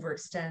to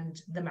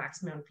overextend the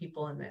maximum of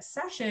people in this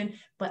session,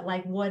 but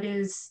like, what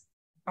is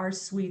our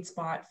sweet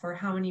spot for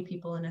how many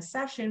people in a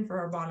session for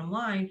our bottom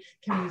line?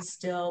 Can we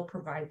still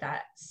provide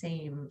that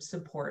same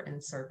support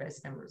and service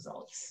and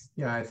results?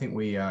 Yeah, I think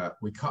we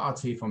cut our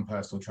teeth on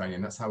personal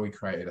training. That's how we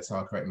created. That's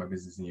how I created my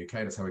business in the UK.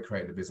 That's how we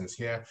created the business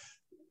here.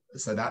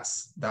 So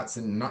that's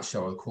in a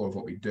nutshell the core of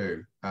what we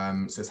do.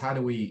 So it's how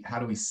do we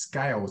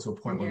scale to a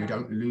point where we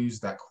don't lose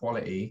that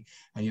quality,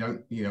 and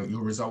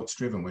you're results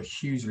driven. We're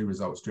hugely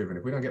results driven.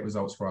 If we don't get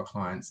results for our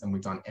clients and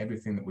we've done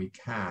everything that we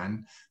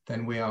can,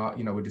 then we are,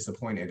 we're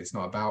disappointed. It's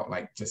not about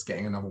like just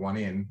getting another one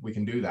in. We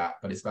can do that,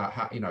 but it's about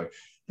how,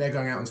 they're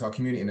going out into our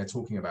community and they're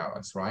talking about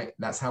us, right?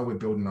 That's how we're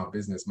building our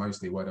business,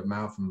 mostly word of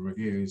mouth and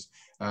reviews.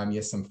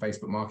 Yes, some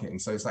Facebook marketing.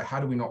 So it's like, how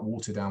do we not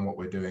water down what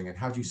we're doing, and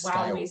how do you scale?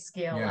 While we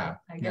scale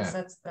up. I guess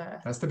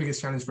that's the biggest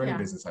challenge for any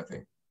business, I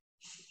think.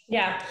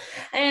 Yeah.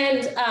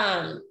 And,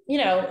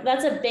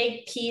 that's a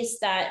big piece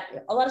that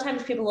a lot of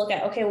times people look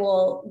at, okay,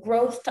 well,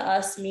 growth to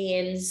us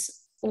means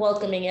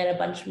welcoming in a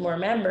bunch more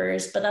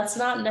members, but that's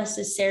not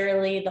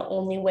necessarily the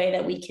only way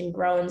that we can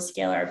grow and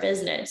scale our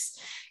business.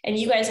 And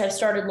you guys have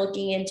started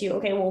looking into,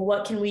 okay, well,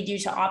 what can we do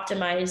to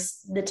optimize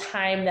the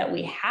time that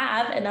we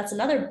have? And that's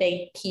another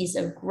big piece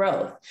of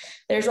growth.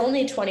 There's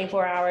only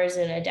 24 hours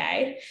in a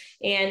day.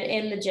 And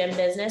in the gym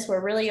business,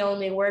 we're really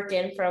only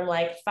working from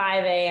like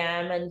 5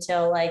 a.m.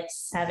 until like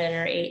 7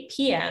 or 8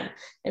 p.m.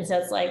 And so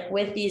it's like,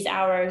 with these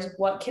hours,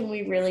 what can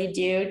we really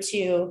do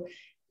to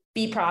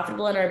be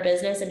profitable in our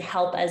business and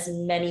help as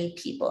many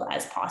people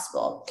as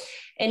possible?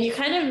 And you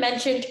kind of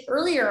mentioned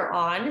earlier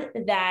on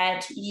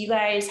that you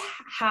guys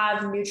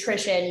have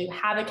nutrition, you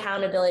have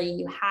accountability,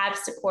 you have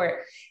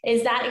support.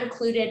 Is that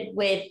included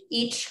with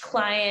each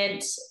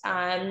client,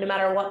 no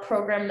matter what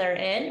program they're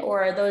in,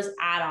 or are those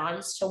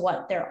add-ons to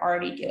what they're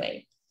already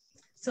doing?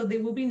 So they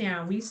will be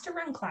now. We used to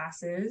run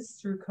classes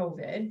through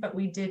COVID, but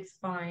we did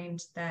find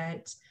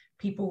that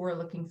people were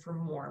looking for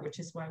more, which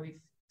is why we've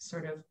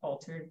sort of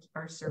altered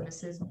our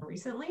services more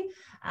recently.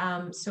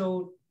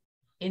 So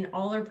in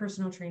all our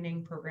personal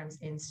training programs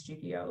in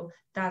studio,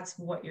 that's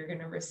what you're going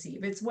to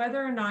receive. It's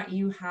whether or not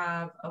you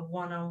have a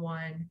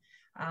one-on-one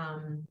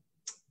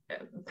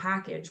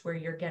package where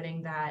you're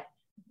getting that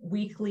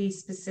weekly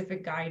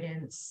specific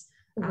guidance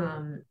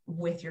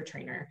with your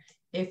trainer.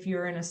 If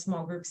you're in a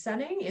small group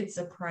setting, it's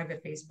a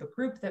private Facebook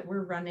group that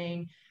we're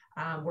running.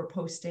 We're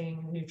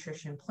posting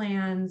nutrition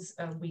plans,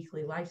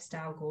 weekly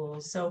lifestyle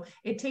goals. So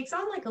it takes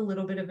on like a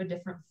little bit of a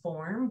different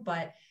form,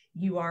 but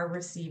you are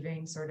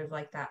receiving sort of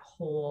like that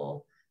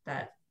full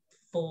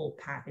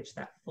package,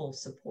 that full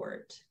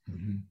support,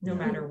 no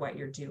matter what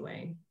you're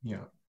doing.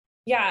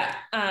 Yeah.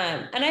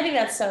 And I think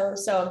that's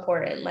so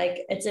important.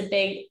 Like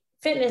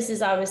fitness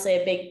is obviously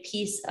a big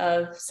piece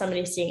of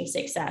somebody seeing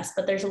success,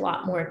 but there's a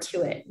lot more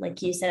to it. Like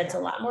you said, it's a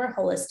lot more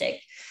holistic.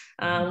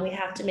 We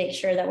have to make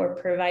sure that we're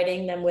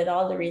providing them with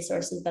all the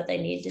resources that they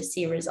need to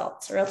see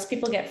results, or else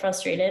people get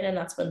frustrated and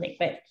that's when they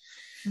quit.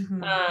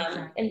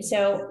 And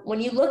so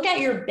when you look at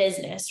your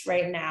business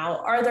right now,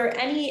 are there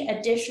any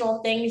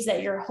additional things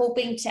that you're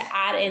hoping to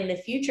add in the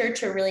future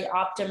to really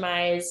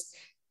optimize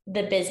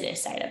the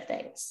business side of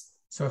things?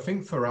 So I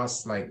think for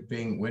us, like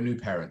we're new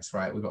parents,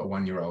 right? We've got a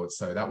 1-year-old.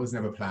 So that was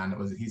never planned.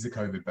 He's a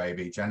COVID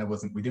baby.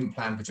 We didn't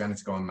plan for Jana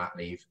to go on mat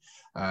leave.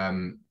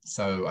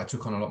 So I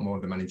took on a lot more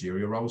of the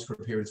managerial roles for a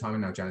period of time.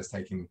 And now Jana's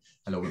taking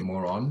a little bit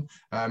more on.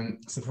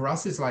 So for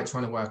us, it's like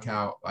trying to work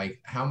out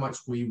like how much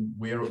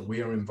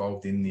we're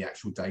involved in the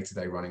actual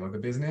day-to-day running of the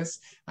business.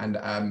 And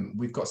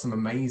we've got some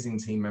amazing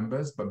team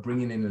members, but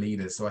bringing in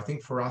leaders. So I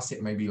think for us,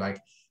 it may be like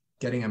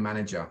getting a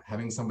manager,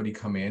 having somebody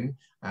come in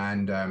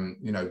and,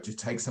 just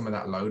take some of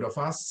that load off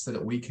us so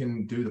that we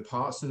can do the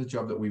parts of the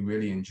job that we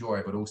really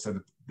enjoy, but also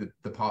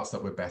the parts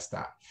that we're best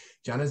at.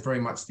 Jana's very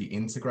much the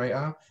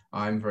integrator.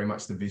 I'm very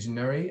much the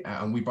visionary.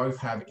 And we both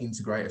have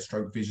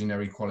integrator /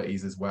 visionary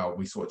qualities as well.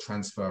 We sort of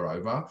transfer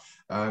over.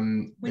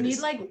 We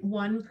need like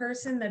one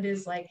person that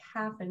is like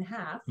half and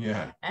half.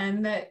 Yeah.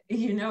 And that,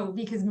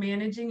 because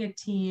managing a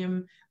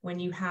team when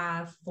you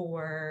have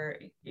 4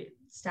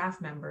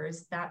 staff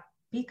members, that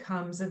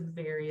becomes a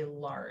very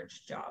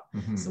large job.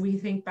 So we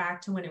think back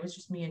to when it was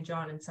just me and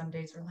John, and some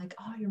days we're like,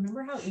 oh, you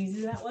remember how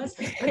easy that was?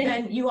 But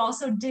then you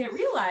also didn't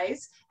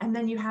realize, and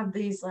then you have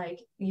these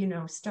like,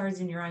 stars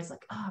in your eyes,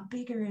 like,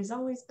 bigger is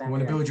always better. You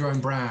want to build your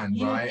own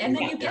brand, right? And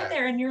then you get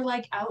there and you're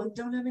like, I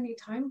don't have any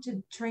time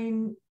to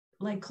train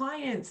like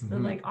clients, the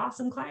like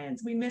awesome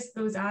clients. We miss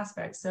those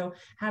aspects. So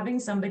having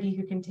somebody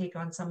who can take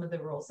on some of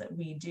the roles that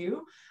we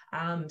do,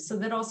 so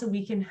that also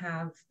we can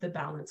have the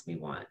balance we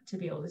want to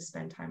be able to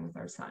spend time with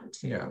our son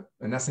too. Yeah.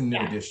 And that's a new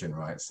addition,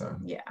 right? So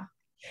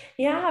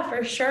yeah,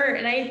 for sure.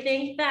 And I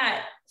think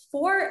that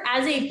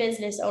as a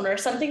business owner,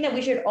 something that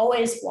we should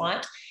always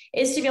want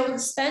is to be able to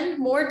spend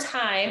more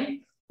time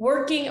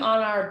working on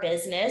our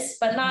business,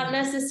 but not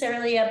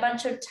necessarily a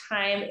bunch of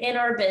time in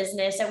our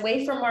business,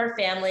 away from our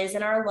families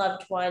and our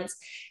loved ones.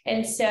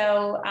 And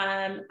so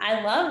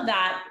I love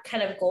that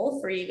kind of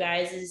goal for you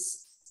guys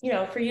is,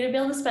 for you to be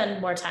able to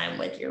spend more time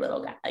with your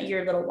little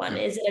one.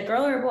 Is it a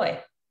girl or a boy?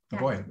 A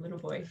boy. Little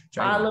boy.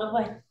 Little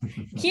boy.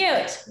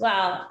 Cute.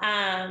 Well,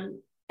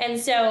 and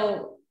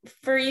so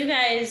for you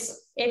guys,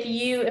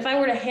 if I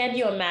were to hand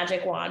you a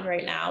magic wand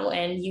right now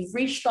and you've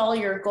reached all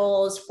your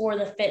goals for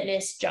the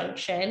fitness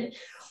junction,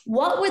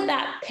 what would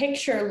that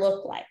picture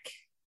look like?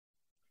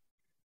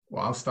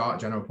 Well, I'll start.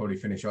 Jana will probably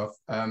finish off.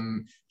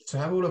 To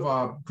have all of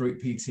our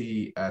group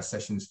PT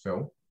sessions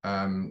fill,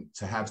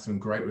 to have some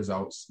great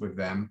results with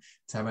them,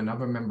 to have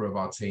another member of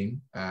our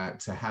team,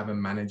 to have a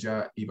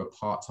manager, either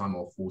part-time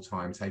or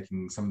full-time,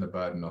 taking some of the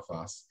burden off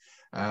us.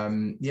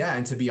 And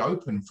to be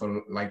open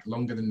for like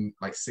longer than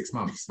like 6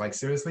 months. Like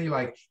seriously,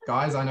 like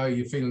guys, I know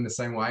you're feeling the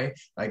same way.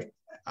 Like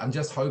I'm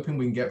just hoping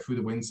we can get through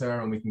the winter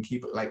and we can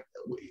keep it. Like,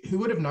 who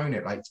would have known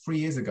it? Like 3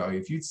 years ago,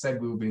 if you'd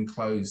said we were being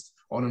closed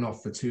on and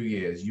off for 2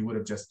 years, you would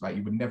have just like,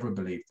 you would never have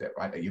believed it,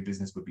 right? That your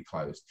business would be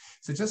closed.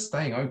 So just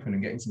staying open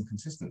and getting some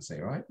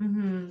consistency, right?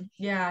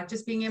 Yeah,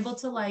 just being able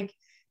to like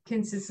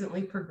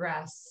consistently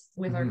progress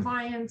with our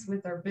clients,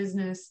 with our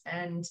business,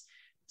 and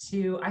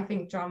I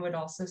think John would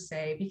also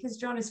say, because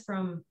John is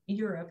from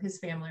Europe, his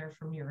family are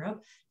from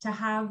Europe, to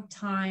have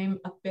time,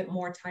 a bit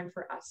more time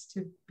for us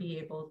to be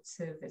able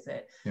to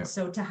visit. Yeah.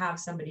 So to have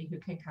somebody who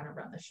can kind of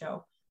run the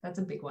show, that's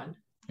a big one.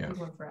 Yeah. Big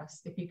one for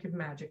us. If you could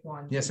magic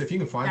one. Yeah. So if you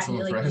can find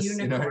someone for us,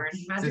 unicorn,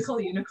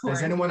 magical unicorn.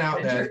 There's anyone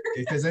out there,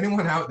 if there's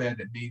anyone out there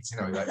that needs,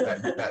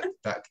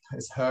 that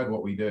has heard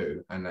what we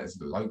do and that is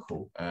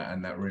local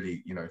and that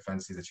really,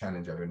 fancies a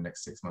challenge over the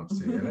next 6 months,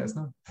 let us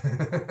know.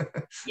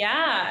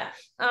 Yeah.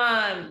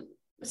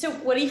 So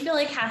what do you feel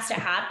like has to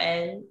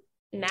happen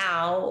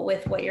now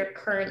with what you're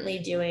currently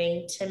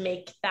doing to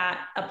make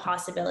that a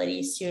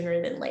possibility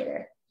sooner than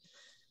later?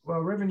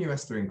 Well, revenue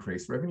has to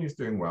increase. Revenue is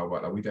doing well,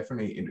 but like we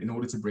definitely, in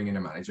order to bring in a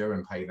manager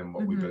and pay them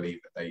what we believe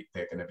that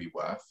they're going to be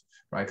worth,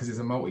 right? Because it's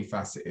a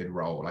multifaceted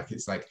role. Like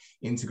it's like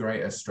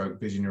integrator /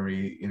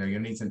 visionary. You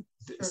need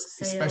a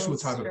special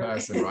type of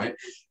person, right?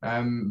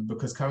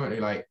 Because currently,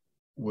 like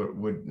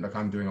we're like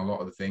I'm doing a lot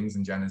of the things,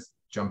 and Jana's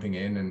jumping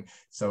in. And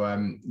so,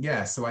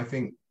 so I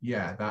think,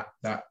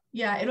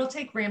 it'll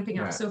take ramping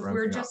up. So if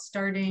we're just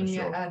starting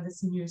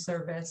this new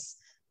service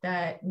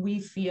that we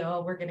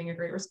feel we're getting a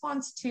great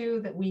response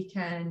to, that we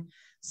can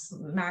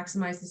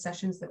maximize the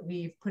sessions that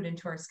we've put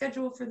into our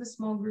schedule for the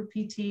small group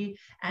PT,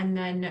 and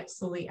then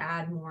slowly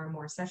add more and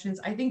more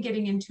sessions. I think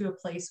getting into a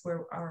place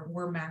where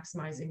we're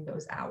maximizing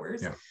those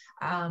hours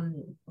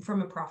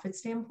from a profit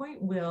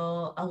standpoint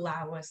will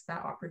allow us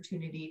that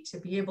opportunity to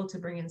be able to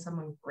bring in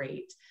someone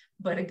great.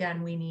 But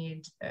again, we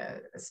need a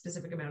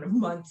specific amount of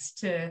months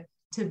to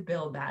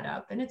build that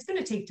up. And it's going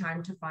to take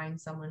time to find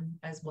someone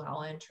as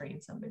well and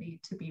train somebody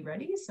to be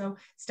ready. So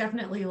it's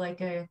definitely like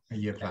a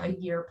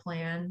year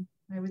plan,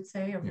 I would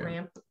say, of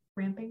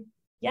ramping.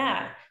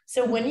 Yeah.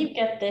 So when you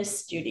get this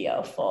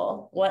studio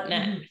full, what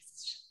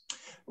next?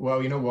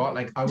 Well, you know what?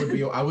 Like I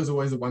was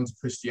always the one to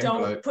push the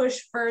envelope. Don't push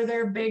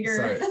further,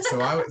 bigger. It's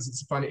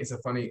a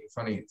funny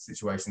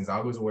situations. I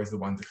was always the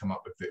one to come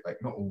up with it, like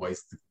not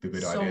always the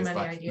good ideas,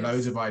 but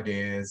loads of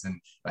ideas and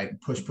like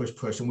push.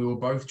 And we were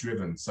both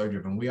so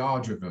driven. We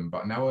are driven,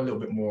 but now we're a little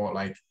bit more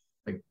like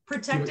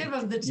protective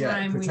of the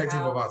time.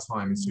 Protective of our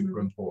time is super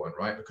important,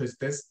 right? Because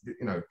there's,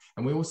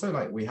 and we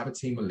also we have a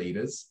team of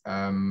leaders,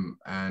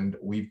 and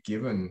we've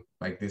given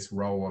like this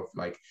role of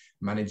like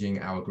managing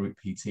our group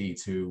PT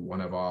to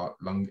one of our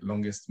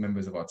longest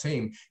members of our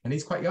team, and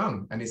he's quite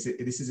young, and this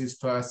is his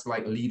first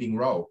like leading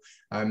role.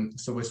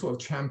 So we're sort of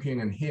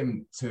championing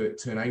him to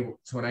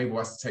enable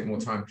us to take more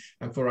time,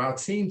 and for our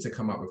team to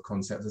come up with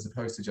concepts as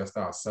opposed to just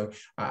us. So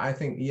I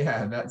think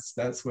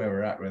that's where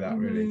we're at with that,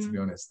 really, to be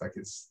honest. Like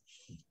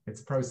it's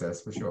a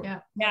process for sure. Yeah.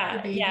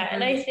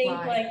 And I think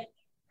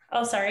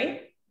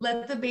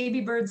let the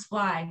baby birds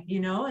fly,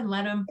 and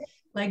let them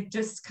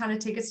just kind of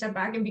take a step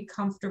back and be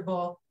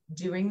comfortable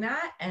doing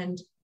that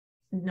and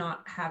not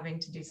having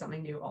to do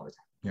something new all the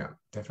time. Yeah,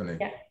 definitely.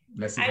 Yeah.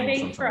 I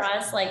think for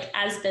us,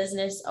 as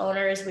business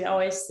owners, we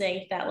always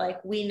think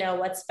that we know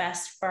what's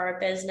best for our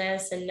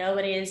business and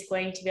nobody is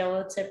going to be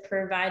able to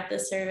provide the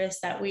service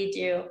that we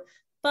do.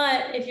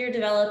 But if you're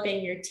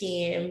developing your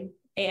team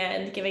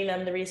and giving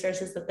them the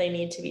resources that they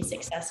need to be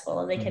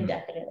successful, they can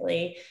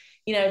definitely,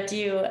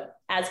 do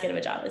as good of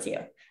a job as you,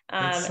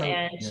 and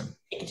take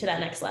it to that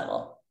next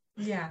level.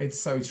 Yeah, it's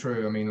so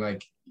true. I mean,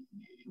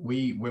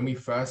 when we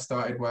first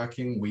started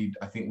working,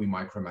 I think we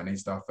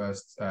micromanaged our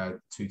first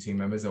 2 team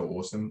members. They were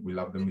awesome. We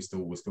love them. We're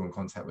still in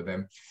contact with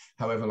them.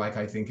 However,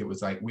 I think it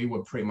was we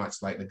were pretty much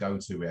the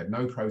go-to. We had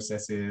no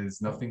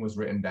processes. Nothing was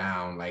written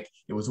down.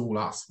 It was all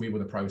us. We were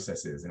the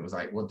processes. And it was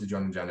what did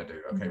John and Jana do?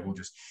 Okay, we'll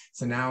just.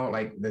 So now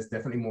there's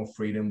definitely more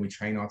freedom. We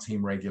train our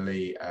team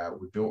regularly.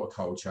 We built a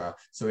culture.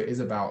 So it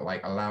is about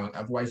allowing.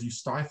 Otherwise, you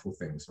stifle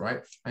things,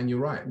 right? And you're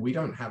right. We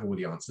don't have all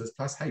the answers.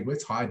 Plus, hey, we're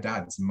tired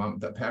dads,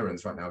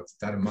 parents right now. It's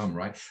dad and mum,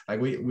 right?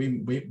 We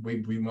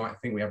might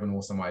think we have an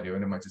awesome idea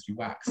and it might just be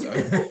whack. So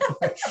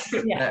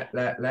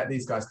let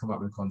these guys come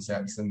up with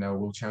concepts and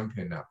we'll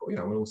champion that. But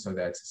we're also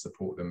there to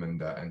support them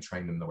and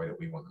train them the way that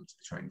we want them to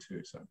be trained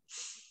too. So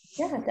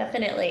yeah,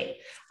 definitely.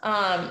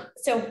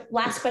 So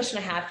last question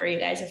I have for you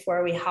guys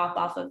before we hop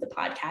off of the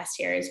podcast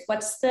here is,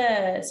 what's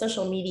the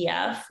social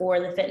media for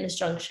the Fitness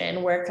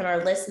Junction? Where can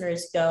our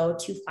listeners go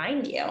to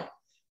find you?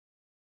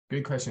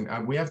 Good question.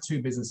 We have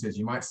 2 businesses.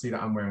 You might see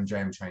that I'm wearing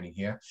JM Training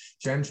here.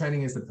 JM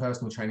Training is the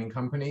personal training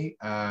company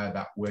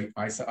that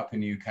I set up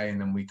in the UK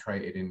and then we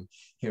created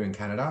here in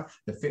Canada.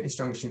 The Fitness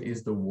Junction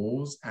is the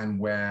walls and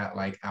where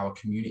our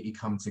community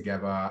come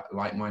together,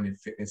 like-minded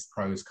fitness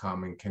pros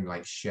come and can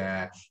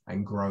share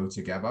and grow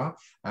together.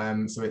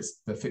 So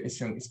it's the Fitness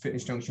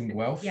Junction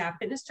Wealth. Yeah,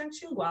 Fitness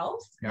Junction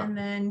Wealth, and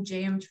then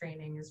JM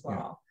Training as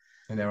well.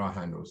 Yeah. And there are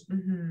handles.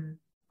 Mm-hmm.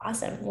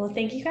 Awesome. Well,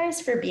 thank you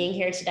guys for being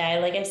here today.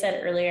 Like I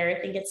said earlier,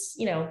 I think it's,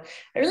 a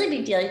really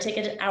big deal. You take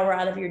an hour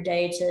out of your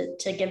day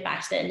to give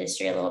back to the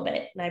industry a little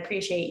bit. And I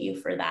appreciate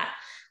you for that.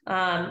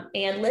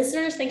 And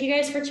listeners, thank you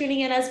guys for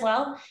tuning in as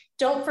well.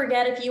 Don't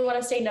forget, if you want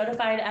to stay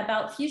notified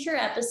about future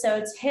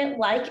episodes, hit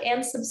like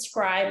and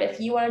subscribe. If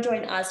you want to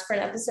join us for an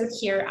episode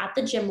here at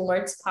the Gym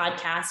Lords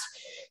podcast,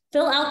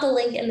 fill out the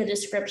link in the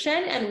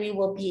description and we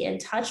will be in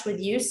touch with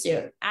you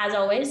soon. As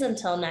always,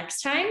 until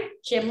next time,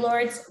 Gym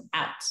Lords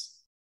out.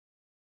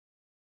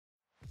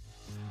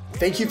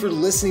 Thank you for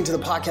listening to the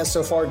podcast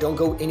so far. Don't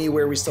go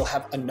anywhere. We still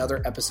have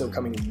another episode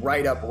coming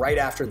right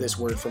after this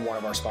word from one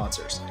of our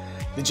sponsors.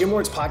 The Gym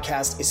Lords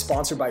podcast is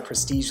sponsored by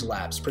Prestige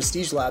Labs.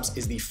 Prestige Labs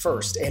is the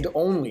first and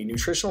only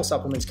nutritional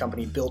supplements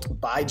company built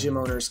by gym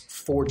owners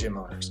for gym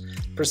owners.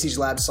 Prestige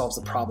Labs solves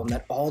the problem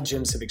that all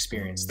gyms have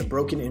experienced: the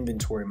broken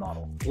inventory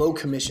model, low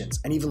commissions,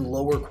 and even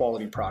lower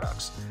quality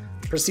products.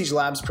 Prestige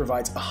Labs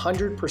provides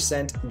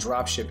 100%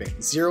 drop shipping,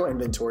 zero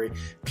inventory,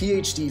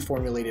 PhD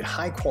formulated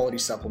high quality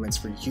supplements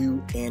for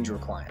you and your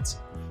clients.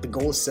 The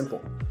goal is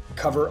simple: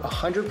 cover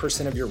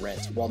 100% of your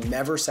rent while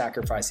never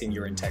sacrificing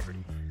your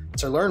integrity.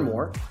 To learn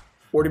more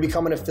or to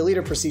become an affiliate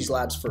of Prestige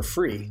Labs for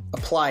free,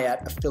 apply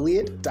at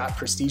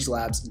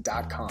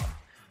affiliate.prestigelabs.com.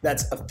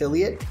 That's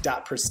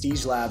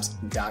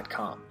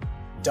affiliate.prestigelabs.com.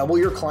 Double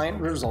your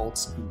client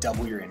results,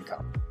 double your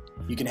income.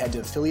 You can head to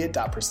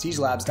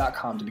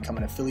affiliate.prestigelabs.com to become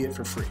an affiliate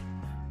for free.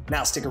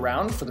 Now stick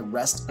around for the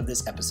rest of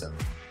this episode.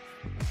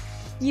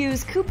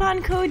 Use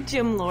coupon code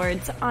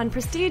GYMLORDS on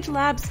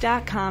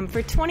prestigelabs.com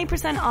for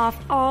 20%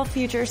 off all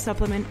future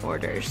supplement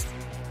orders.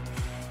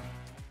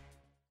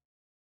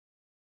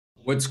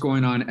 What's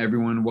going on,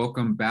 everyone?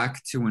 Welcome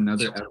back to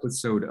another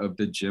episode of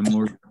the Gym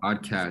Lords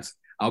podcast.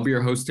 I'll be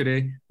your host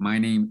today. My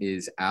name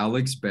is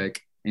Alex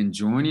Beck, and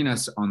joining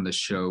us on the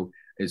show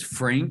is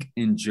Frank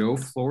and Joe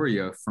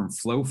Floria from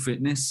Flow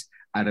Fitness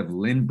out of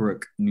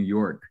Lynbrook, New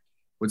York.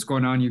 What's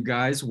going on, you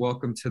guys?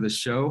 Welcome to the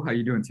show. How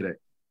you doing today?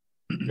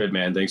 Good,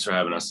 man. Thanks for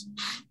having us.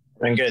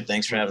 I'm good.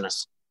 Thanks for having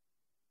us.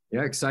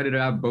 Yeah, excited to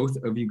have both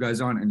of you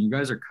guys on. And you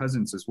guys are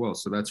cousins as well.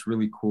 So that's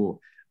really cool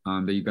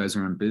that you guys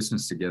are in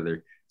business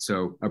together.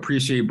 So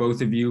appreciate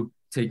both of you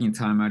taking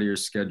time out of your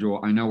schedule.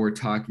 I know we're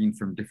talking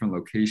from different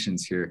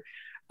locations here.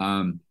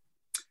 But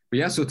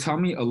yeah, so tell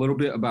me a little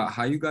bit about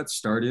how you got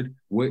started.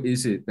 What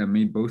is it that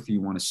made both of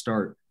you want to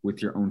start with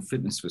your own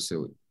fitness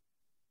facility?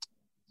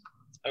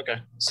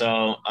 Okay.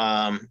 So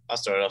I'll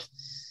start off.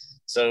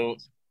 So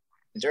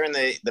during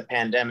the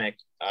pandemic,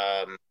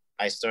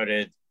 I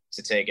started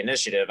to take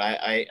initiative.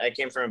 I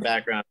came from a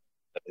background.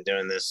 I've been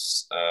doing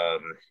this,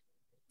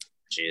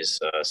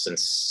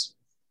 since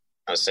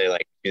I would say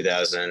like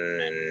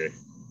 2008,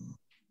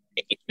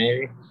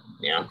 maybe.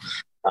 You know,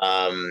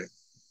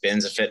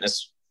 been to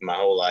fitness my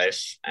whole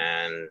life,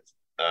 and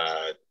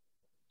I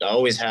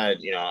always had,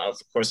 of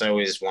course, I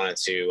always wanted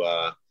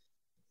to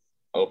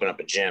open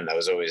up a gym. That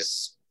was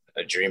always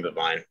a dream of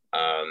mine.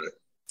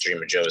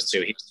 Dream of Joe's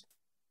too. He's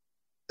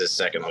his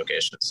second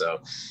location,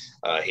 so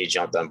he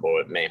jumped on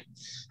board with me.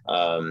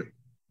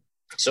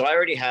 So I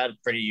already had a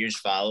pretty huge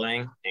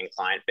following and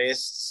client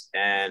base,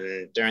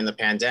 and during the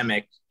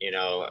pandemic,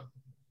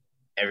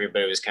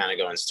 everybody was kind of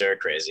going stir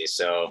crazy.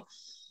 So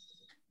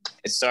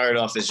it started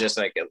off as just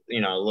like a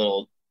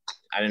little,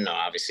 I didn't know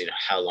obviously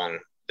how long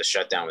the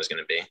shutdown was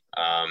going to be.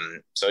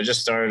 So it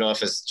just started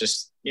off as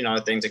just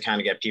a thing to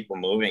kind of get people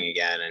moving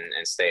again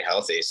and stay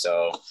healthy.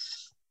 So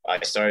I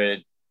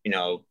started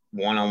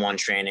one-on-one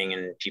training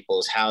in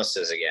people's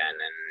houses again.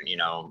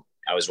 And,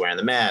 I was wearing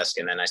the mask,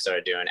 and then I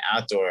started doing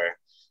outdoor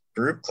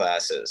group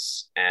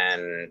classes,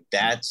 and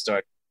that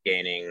started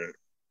gaining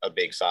a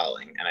big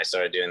following. And I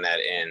started doing that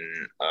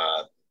in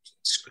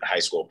high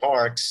school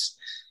parks.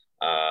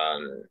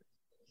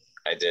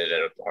 I did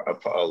it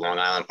at a Long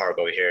Island Park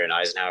over here in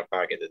Eisenhower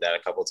Park. I did that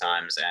a couple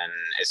times, and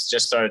it's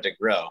just started to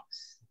grow.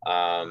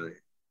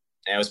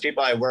 And it was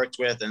people I worked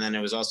with, and then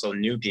it was also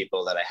new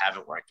people that I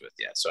haven't worked with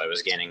yet. So I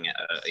was gaining an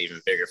even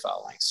bigger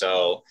following.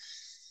 So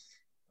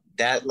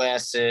that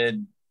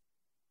lasted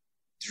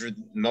through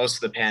most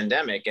of the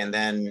pandemic. And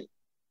then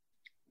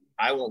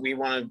I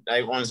wanted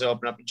to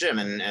open up a gym,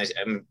 and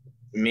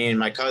me and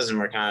my cousin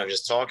were kind of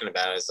just talking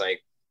about it. It's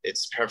like,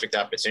 it's a perfect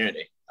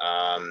opportunity.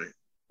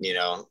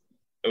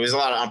 It was a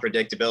lot of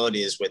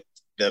unpredictabilities with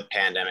the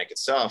pandemic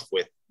itself,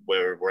 with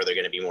where there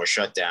going to be more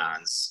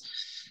shutdowns.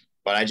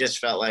 But I just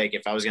felt like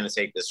if I was going to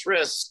take this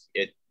risk,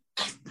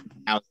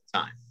 now's the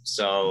time.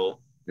 So,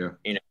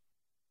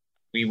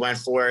 we went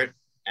for it,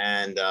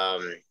 and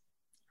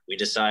we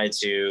decided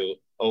to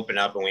open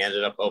up, and we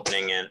ended up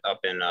opening up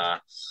in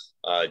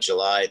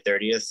July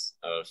 30th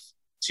of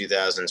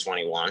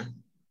 2021.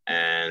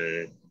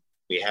 And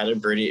we had a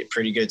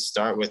pretty good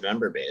start with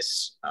member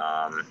base.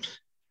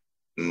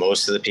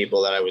 Most of the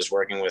people that I was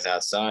working with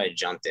outside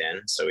jumped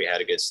in, so we had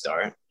a good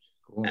start.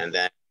 Cool. And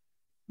then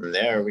from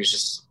there, we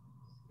just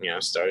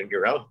started to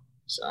grow.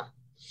 So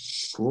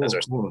cool.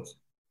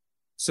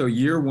 So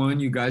year one,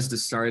 you guys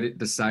decided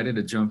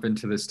to jump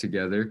into this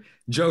together.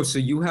 Joe, so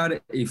you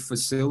had a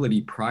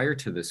facility prior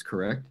to this,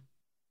 correct?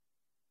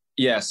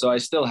 Yeah, so I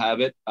still have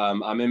it.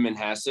 I'm in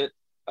Manhasset.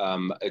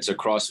 It's a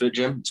CrossFit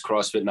gym. It's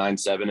CrossFit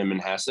 9-7 in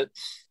Manhasset.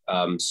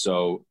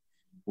 So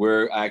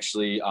we're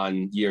actually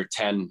on year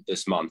 10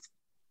 this month.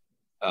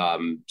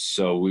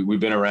 So we've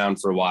been around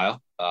for a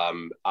while.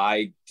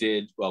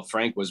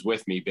 Frank was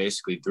with me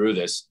basically through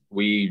this.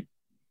 We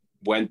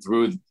went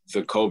through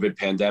the COVID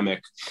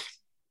pandemic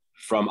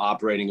from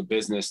operating a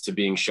business to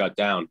being shut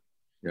down.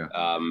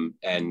 Yeah.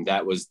 And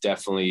that was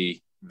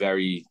definitely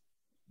very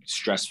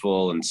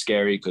stressful and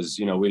scary because,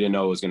 we didn't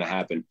know what was going to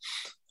happen.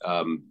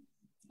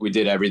 We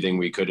did everything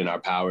we could in our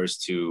powers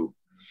to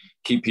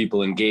keep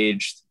people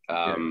engaged.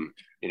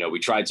 We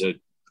tried to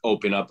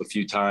open up a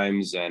few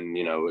times, and,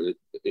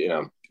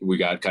 we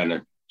got kind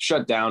of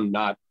shut down,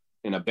 not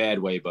in a bad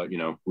way, but,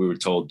 we were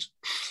told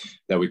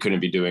that we couldn't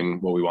be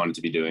doing what we wanted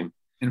to be doing.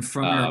 And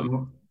from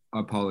your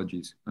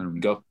apologies.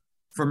 Go.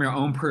 From your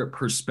own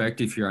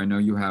perspective here, I know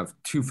you have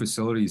two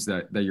facilities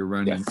that you're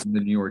running in the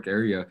New York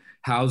area.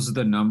 How's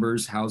the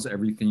numbers? How's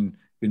everything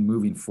been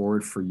moving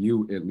forward for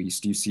you, at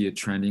least? Do you see it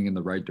trending in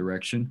the right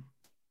direction?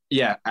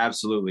 Yeah,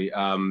 absolutely.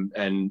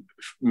 And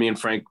me and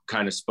Frank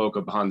kind of spoke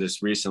upon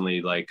this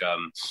recently. Like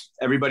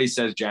everybody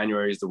says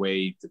January is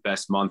the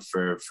best month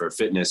for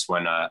fitness,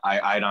 when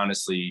I'd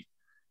honestly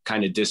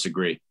kind of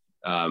disagree.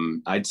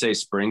 I'd say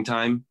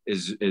springtime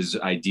is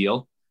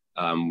ideal.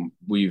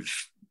 We've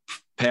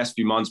past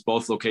few months,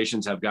 both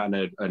locations have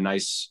gotten a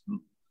nice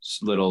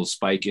little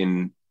spike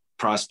in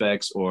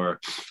prospects or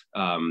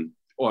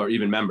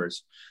even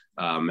members.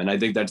 And I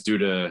think that's due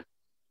to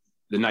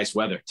the nice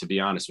weather, to be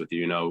honest with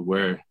you.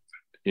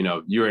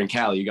 You're in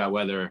Cali, you got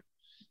weather,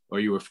 or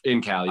you were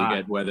in Cali, you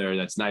get weather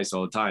that's nice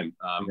all the time.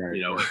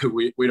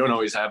 We don't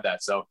always have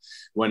that. So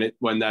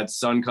when that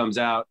sun comes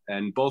out,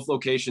 and both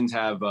locations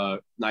have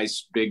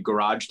nice big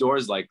garage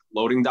doors, like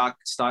loading dock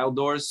style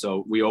doors.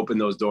 So we open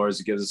those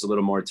doors, it gives us a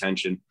little more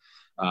attention.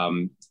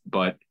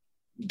 But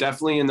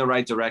definitely in the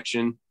right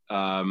direction.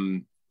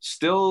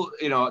 Still,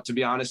 to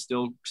be honest,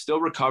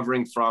 still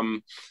recovering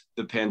from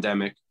the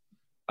pandemic.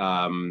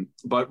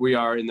 But we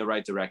are in the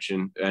right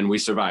direction, and we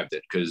survived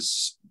it,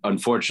 because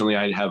unfortunately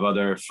I have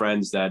other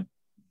friends that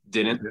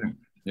didn't.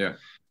 Yeah.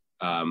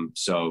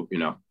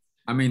 Unfortunate.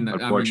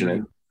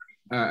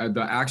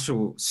 The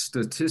actual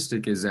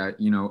statistic is that,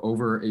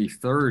 over a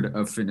third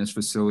of fitness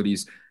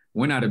facilities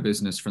went out of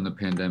business from the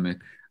pandemic.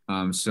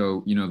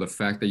 The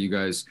fact that you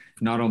guys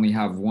not only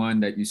have one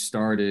that you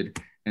started,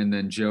 and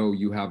then Joe,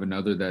 you have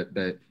another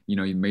that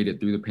you made it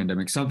through the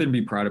pandemic, something to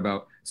be proud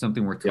about,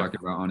 something worth talking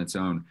about on its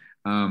own.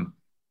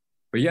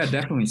 But yeah,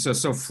 definitely.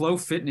 So Flow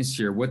Fitness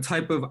here,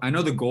 I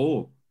know the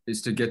goal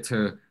is to get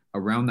to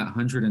around that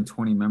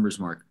 120 members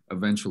mark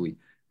eventually.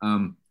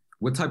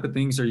 What type of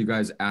things are you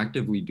guys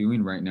actively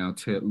doing right now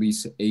to at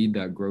least aid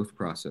that growth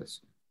process?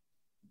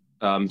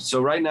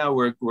 So right now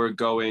we're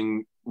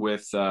going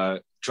with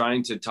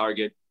trying to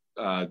target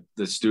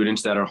the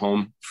students that are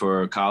home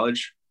for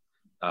college.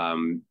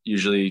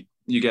 Usually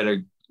you get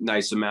a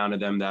nice amount of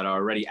them that are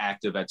already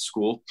active at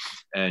school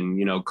and,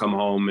 come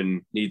home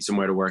and need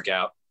somewhere to work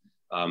out.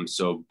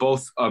 So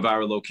both of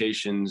our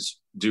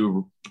locations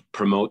do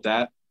promote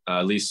that,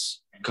 at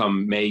least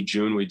come May,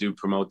 June, we do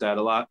promote that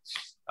a lot.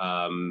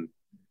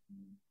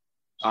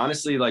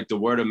 Honestly, like the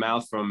word of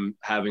mouth from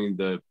having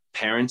the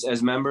parents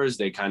as members,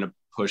 they kind of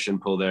push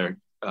and pull their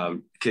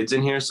kids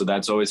in here. So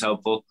that's always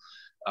helpful.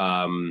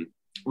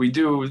 We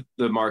do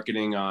the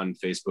marketing on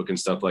Facebook and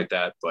stuff like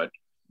that, but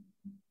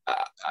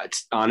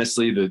it's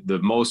honestly the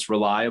most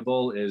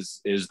reliable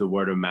is the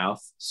word of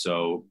mouth.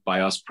 So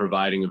by us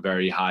providing a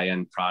very high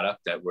end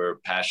product that we're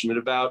passionate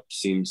about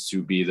seems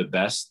to be the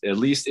best, at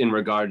least in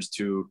regards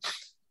to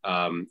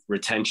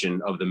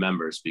retention of the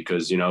members,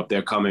 because if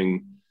they're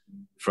coming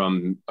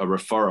from a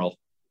referral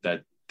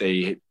that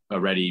they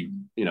already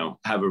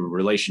have a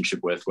relationship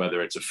with,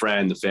 whether it's a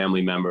friend, a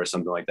family member, or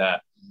something like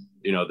that,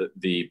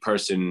 the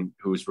person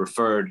who's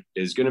referred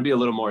is going to be a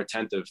little more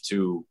attentive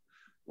to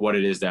what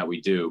it is that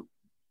we do,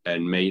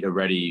 and may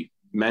already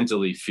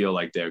mentally feel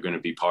like they're going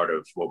to be part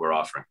of what we're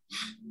offering.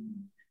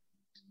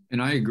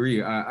 And I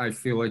agree. I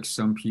feel like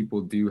some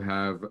people do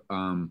have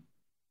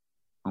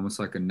almost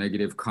like a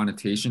negative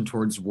connotation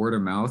towards word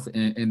of mouth.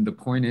 And the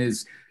point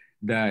is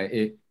that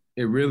it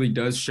really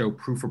does show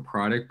proof of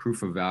product,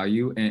 proof of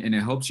value, and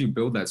it helps you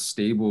build that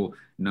stable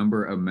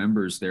number of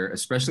members there,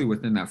 especially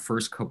within that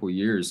first couple of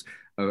years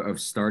of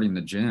starting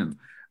the gym.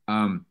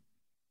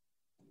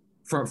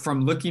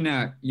 From looking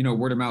at,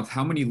 word of mouth,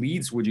 how many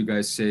leads would you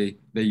guys say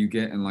that you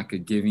get in like a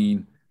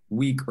given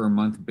week or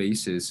month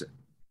basis,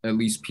 at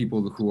least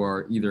people who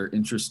are either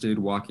interested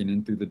walking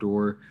in through the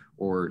door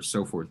or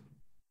so forth?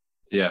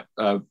 Yeah,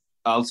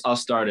 I'll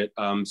start it.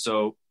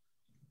 So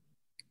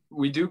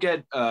we do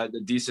get a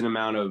decent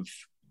amount of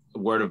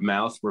word of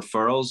mouth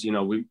referrals.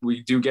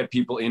 We do get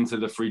people into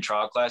the free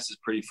trial classes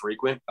pretty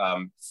frequent.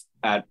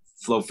 At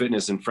Flow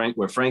Fitness and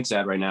where Frank's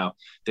at right now,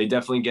 they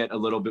definitely get a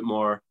little bit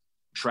more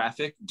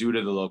traffic due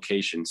to the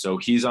location. So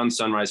he's on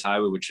Sunrise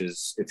Highway, which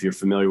is, if you're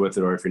familiar with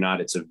it or if you're not,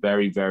 it's a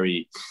very,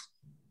 very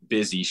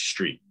busy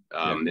street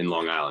in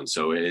Long Island.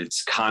 So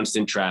it's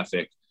constant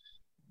traffic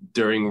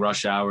during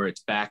rush hour.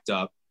 It's backed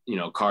up,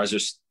 cars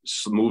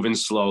are moving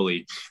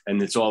slowly,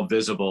 and it's all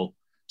visible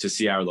to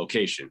see our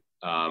location.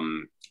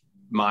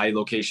 My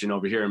location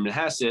over here in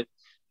Manhasset,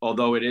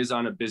 although it is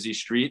on a busy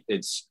street,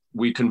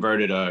 we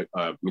converted a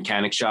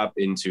mechanic shop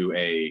into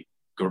a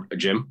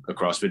gym, a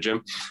CrossFit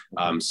gym.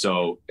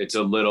 So it's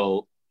a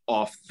little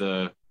off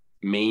the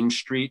main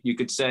street, you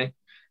could say.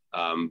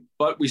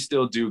 But we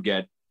still do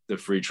get the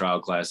free trial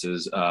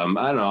classes. I don't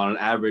know, on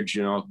average,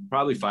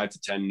 probably 5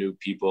 to 10 new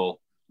people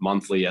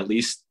monthly, at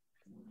least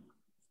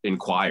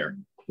inquire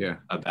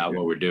about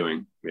what we're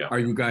doing. Yeah. Are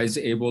you guys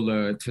able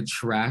to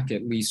track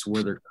at least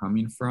where they're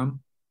coming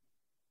from?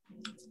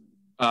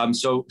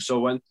 So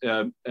when,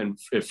 and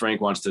if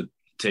Frank wants to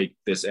take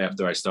this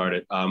after I start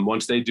it,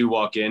 once they do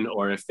walk in,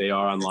 or if they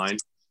are online,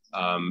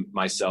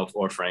 myself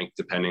or Frank,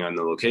 depending on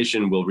the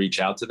location, will reach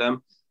out to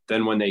them.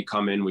 Then when they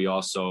come in, we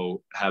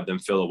also have them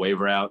fill a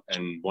waiver out.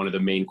 And one of the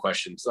main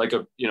questions, like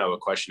a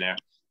questionnaire,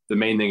 the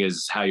main thing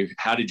is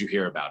how did you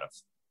hear about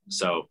us?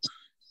 So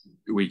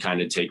we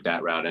kind of take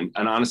that route. And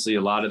honestly,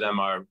 a lot of them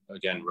are,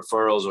 again,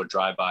 referrals or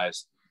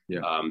drive-bys.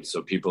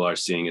 So people are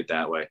seeing it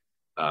that way.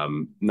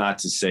 Not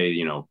to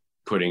say,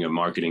 putting a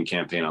marketing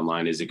campaign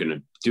online isn't going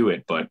to do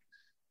it, but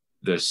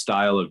the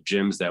style of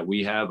gyms that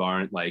we have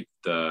aren't like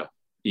the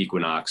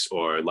Equinox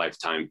or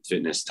Lifetime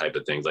Fitness type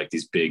of things, like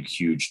these big,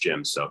 huge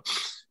gyms. So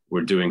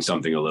we're doing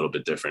something a little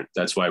bit different.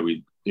 That's why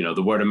we,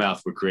 the word of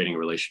mouth, we're creating a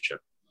relationship.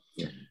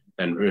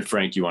 And if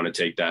Frank, you want to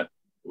take that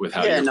with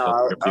how Yeah, you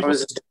no, I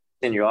was just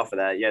continue off of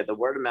that. Yeah, the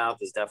word of mouth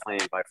is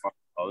definitely by far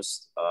the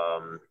most.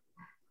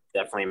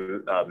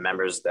 Definitely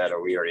members that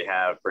we already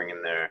have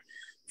bringing their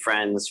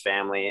friends,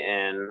 family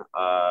in.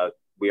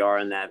 We are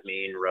in that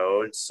main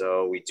road,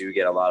 so we do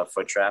get a lot of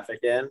foot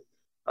traffic in.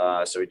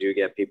 So we do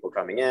get people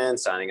coming in,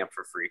 signing up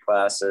for free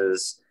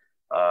classes.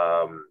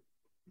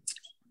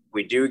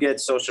 We do get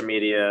social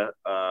media,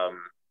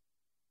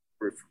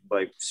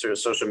 like sort of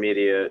social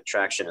media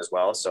traction as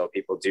well. So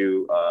people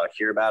do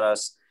hear about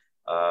us.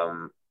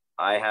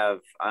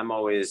 I'm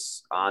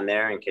always on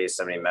there in case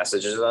somebody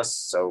messages us.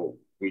 So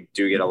we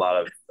do get a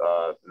lot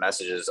of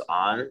messages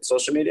on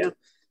social media.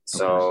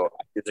 So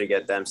I usually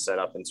get them set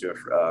up into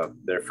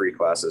their free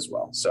class as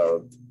well.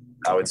 So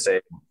I would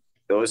say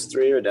those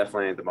three are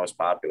definitely the most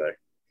popular.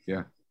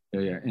 Yeah.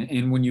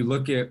 And when you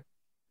look at,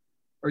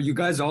 or you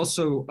guys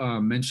also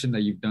mentioned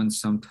that you've done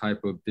some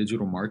type of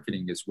digital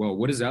marketing as well.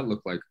 What does that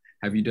look like?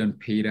 Have you done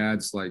paid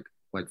ads like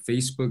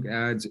Facebook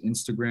ads,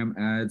 Instagram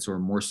ads, or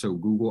more so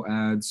Google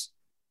ads?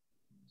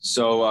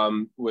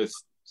 So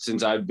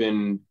since I've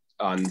been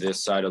on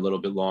this side a little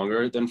bit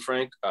longer than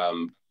Frank,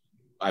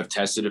 I've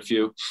tested a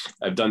few.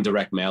 I've done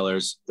direct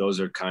mailers. Those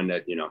are kind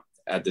of,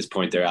 at this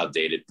point they're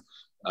outdated.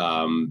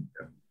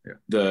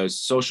 The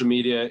social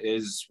media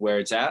is where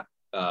it's at.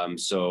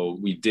 So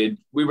we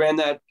ran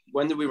that.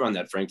 When did we run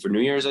that, Frank? For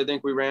New Year's, I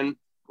think we ran.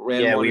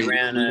 Yeah, we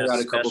ran a got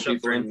a special couple people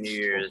for in. New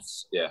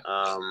Year's. Yeah.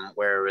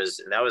 Where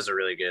that was a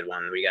really good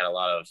one. We got a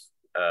lot of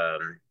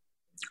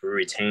we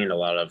retained a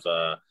lot of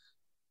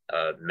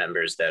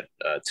members that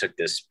took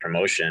this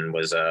promotion. It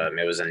was a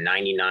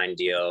 $99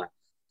 deal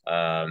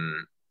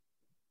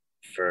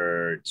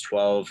for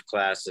 12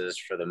 classes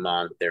for the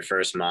month, their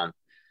first month.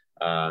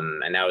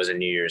 And that was a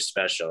New Year's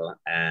special.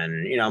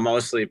 And,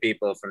 mostly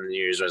people from the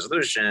New Year's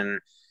resolution,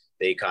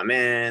 they come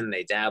in,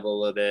 they dabble a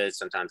little bit.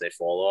 Sometimes they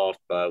fall off,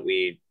 but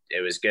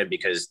it was good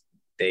because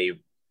they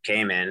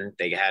came in,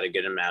 they had a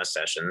good amount of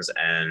sessions,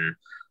 and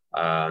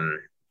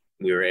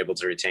we were able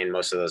to retain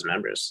most of those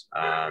members.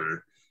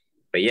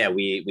 But yeah,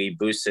 we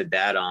boosted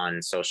that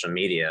on social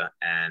media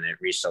and it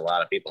reached a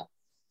lot of people.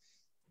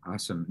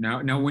 Awesome.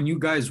 Now when you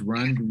guys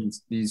run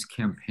these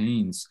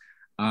campaigns,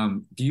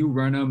 do you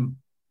run them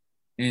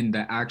in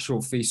the actual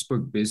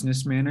Facebook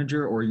Business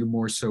Manager, or are you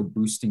more so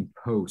boosting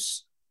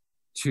posts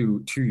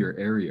to your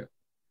area?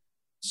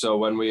 So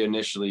when we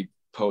initially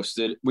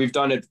posted, we've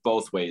done it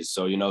both ways.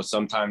 So,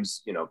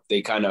 sometimes,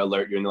 they kind of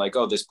alert you and they're like,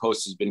 oh, this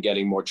post has been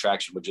getting more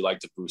traction. Would you like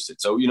to boost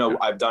it? So,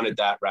 I've done it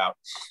that route.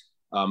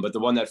 But the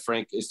one that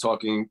Frank is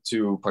talking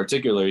to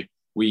particularly,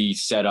 we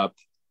set up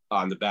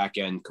on the back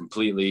end,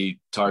 completely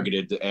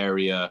targeted the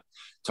area,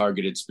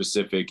 targeted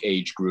specific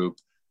age group.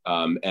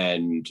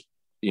 And,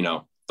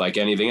 like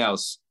anything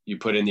else, you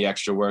put in the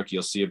extra work,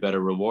 you'll see a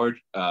better reward.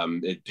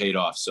 It paid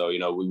off. So,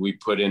 we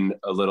put in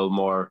a little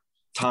more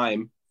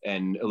time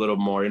and a little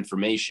more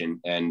information,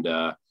 and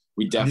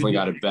we definitely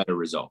got a better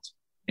result.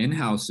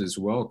 In-house as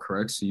well,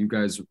 correct? So you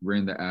guys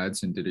ran the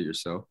ads and did it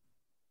yourself?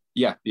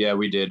 Yeah,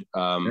 we did.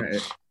 I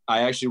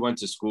actually went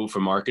to school for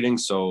marketing.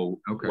 So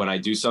when I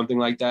do something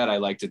like that, I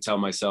like to tell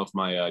myself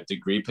my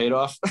degree paid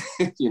off,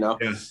 Yeah.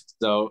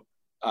 So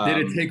did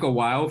it take a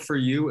while for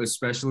you,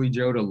 especially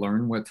Joe, to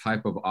learn what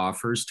type of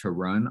offers to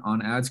run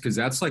on ads? Because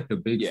that's like the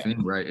big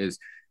thing, right? Is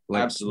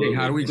like, absolutely. Hey,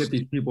 how do we get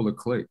these people to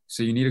click?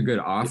 So you need a good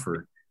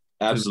offer.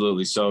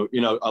 Absolutely. So,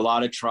 a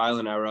lot of trial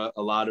and error,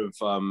 a lot of,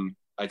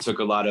 I took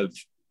a lot of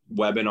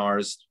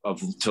webinars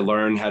to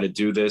learn how to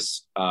do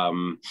this.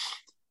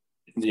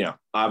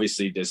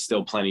 Obviously there's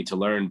still plenty to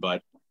learn,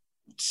 but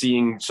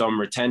seeing some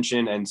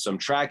retention and some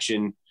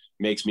traction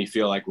makes me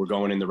feel like we're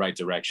going in the right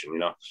direction,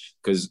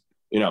 because,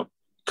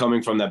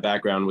 coming from that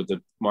background with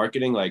the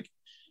marketing, like,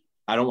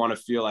 I don't want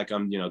to feel like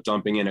I'm,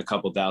 dumping in a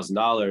couple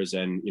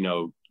 $1,000s and,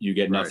 you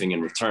get nothing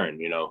in return.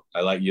 You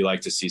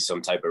like to see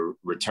some type of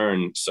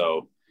return.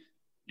 So,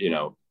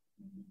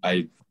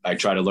 I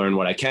try to learn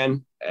what I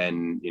can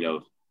and,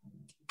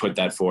 put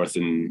that forth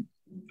in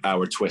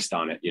our twist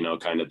on it,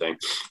 kind of thing.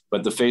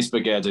 But the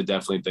Facebook ads, I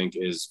definitely think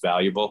is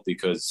valuable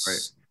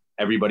because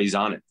everybody's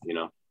on it.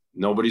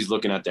 Nobody's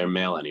looking at their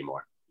mail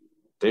anymore.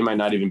 They might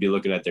not even be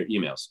looking at their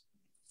emails,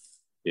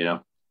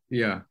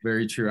 Yeah,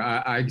 very true.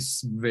 I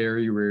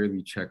very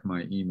rarely check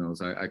my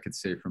emails. I could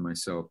say for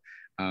myself,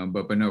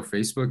 but no,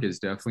 Facebook is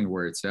definitely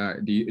where it's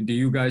at. Do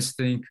you guys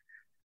think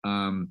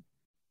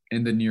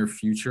in the near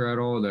future at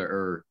all,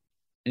 or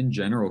in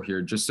general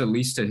here, just at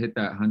least to hit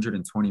that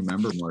 120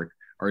 member mark,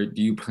 or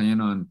do you plan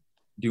on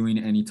doing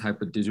any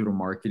type of digital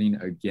marketing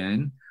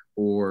again,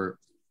 or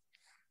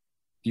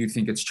do you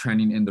think it's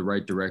trending in the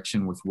right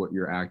direction with what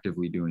you're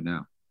actively doing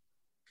now?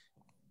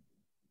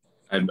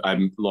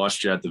 I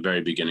lost you at the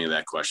very beginning of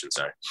that question.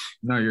 Sorry.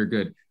 No, you're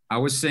good. I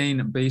was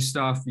saying based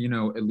off,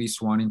 at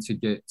least wanting to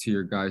get to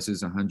your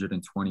guys'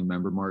 120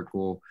 member mark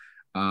goal,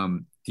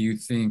 do you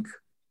think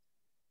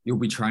you'll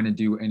be trying to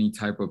do any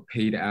type of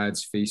paid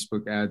ads,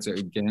 Facebook ads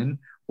again,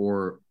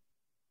 or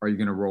are you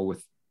going to roll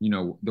with,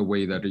 the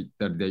way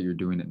that you're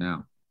doing it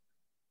now?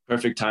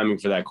 Perfect timing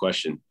for that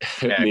question.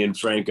 Me and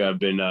Frank have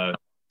been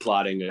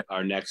plotting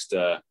our next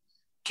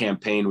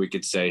campaign, we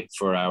could say,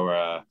 for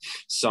our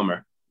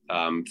summer.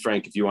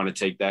 Frank, if you want to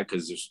take that,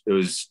 because it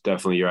was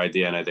definitely your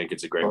idea, and I think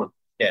it's a great one.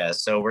 Yeah,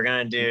 so we're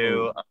gonna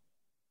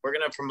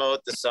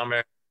promote the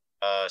summer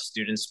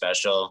student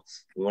special.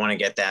 We want to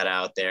get that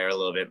out there a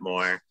little bit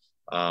more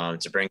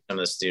to bring some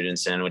of the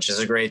students in, which is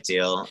a great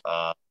deal.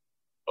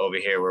 Over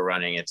here, we're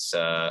running it's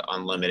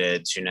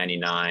unlimited,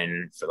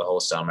 $2.99 for the whole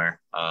summer,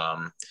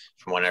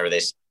 from whenever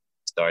they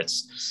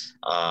starts.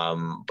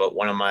 But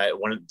one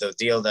of the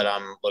deal that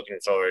I'm looking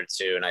forward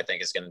to, and I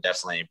think is going to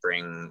definitely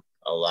bring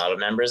a lot of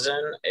members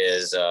in,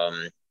 is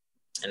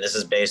and this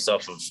is based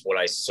off of what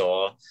I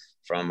saw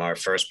from our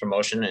first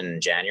promotion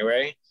in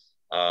January.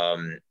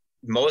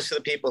 Most of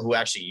the people who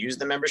actually used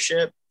the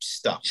membership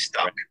stuck.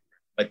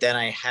 But then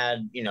I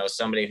had,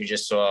 somebody who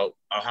just saw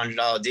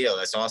 $100 deal.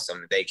 That's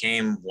awesome. They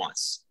came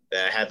once.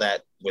 I had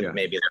that with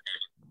maybe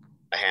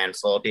a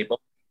handful of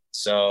people.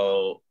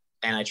 So,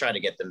 and I tried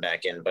to get them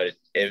back in, but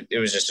it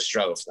was just a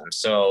struggle for them.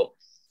 So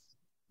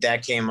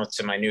that came up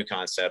to my new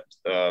concept.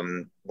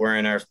 We're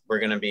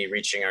going to be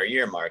reaching our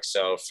year mark.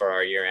 So for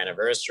our year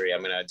anniversary,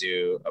 I'm going to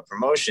do a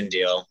promotion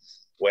deal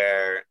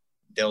where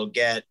they'll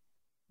get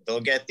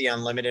the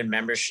unlimited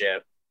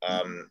membership.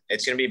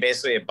 It's going to be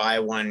basically a buy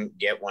one,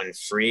 get one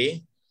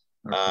free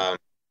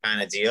kind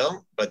of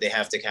deal, but they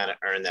have to kind of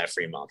earn that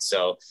free month.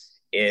 So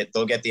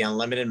they'll get the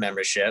unlimited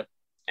membership,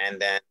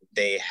 and then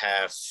they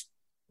have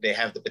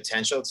the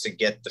potential to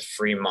get the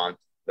free month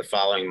the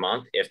following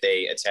month if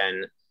they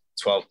attend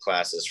 12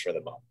 classes for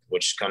the month,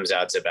 which comes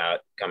out to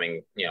about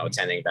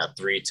attending about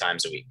 3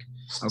 times a week.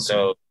 Okay.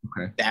 So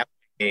that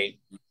way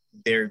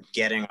they're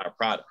getting our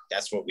product.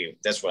 That's what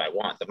I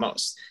want the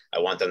most. I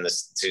want them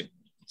to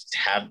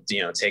have,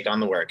 take on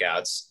the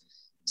workouts,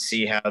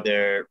 see how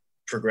they're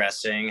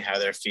progressing, how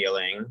they're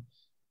feeling.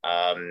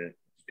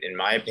 In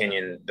my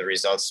opinion, the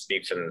results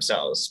speak for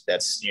themselves.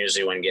 That's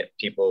usually when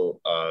people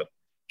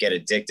get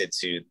addicted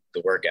to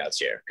the workouts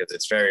here, because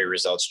it's very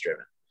results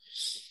driven.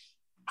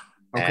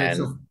 Okay, and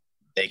so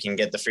they can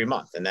get the free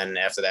month. And then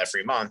after that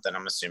free month, then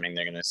I'm assuming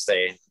they're going to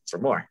stay for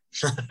more.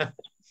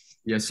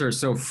 Yes, sir.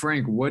 So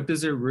Frank, what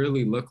does it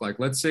really look like?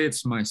 Let's say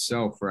it's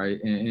myself,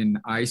 right? And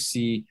I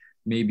see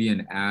maybe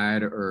an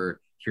ad or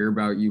hear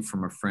about you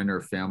from a friend or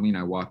family, and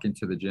I walk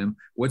into the gym.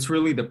 What's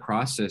really the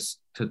process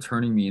to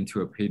turning me into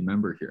a paid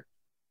member here?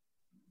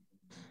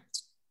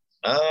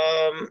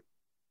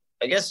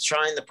 I guess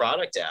trying the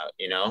product out,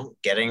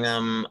 getting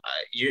them,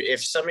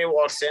 if somebody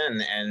walks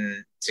in,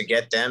 and to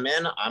get them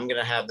in, I'm going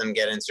to have them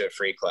get into a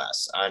free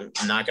class. I'm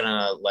not going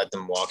to let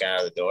them walk out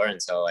of the door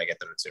until I get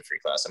them into a free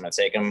class. I'm going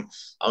to take them,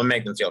 I'm going to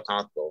make them feel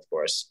comfortable, of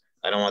course.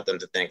 I don't want them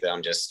to think that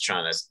I'm just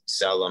trying to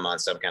sell them on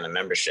some kind of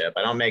membership.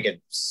 I don't make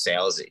it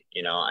salesy,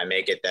 I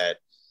make it that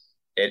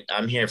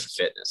I'm here for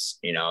fitness,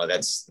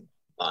 that's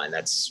fine.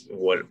 That's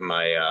what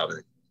my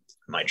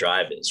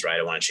drive is, right?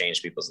 I want to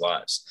change people's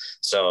lives.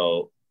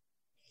 So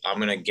I'm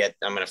going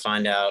to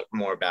find out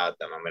more about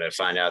them. I'm going to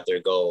find out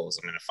their goals.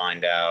 I'm going to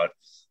find out,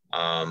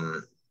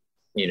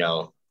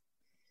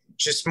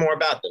 just more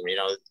about them,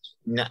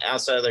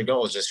 outside of their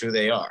goals, just who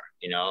they are,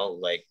 get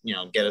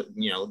a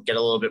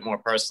little bit more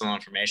personal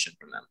information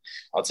from them.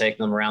 I'll take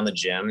them around the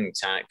gym and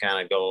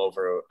kind of go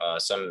over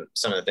some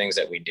of the things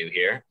that we do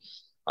here.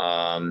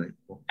 And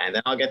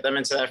then I'll get them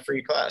into that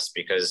free class,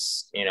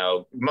 because,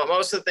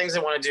 most of the things they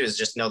want to do is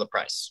just know the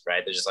price,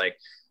 right? They're just like,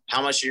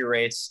 how much are your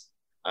rates?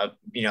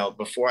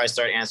 Before I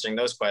start answering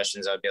those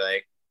questions, I'd be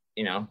like,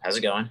 how's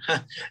it going?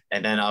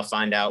 And then I'll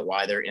find out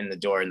why they're in the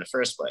door in the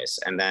first place,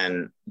 and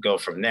then go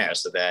from there,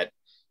 so that,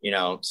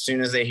 as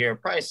soon as they hear a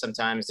price,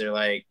 sometimes they're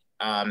like,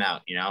 I'm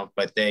out,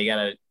 but they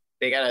gotta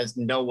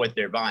know what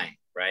they're buying.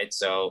 Right.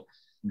 So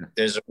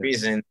there's a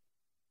reason,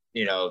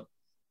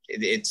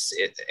 it's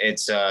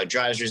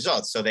drives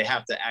results. So they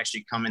have to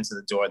actually come into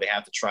the door. They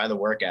have to try the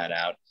workout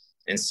out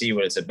and see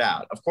what it's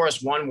about. Of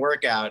course, one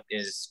workout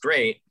is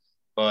great,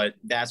 but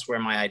that's where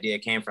my idea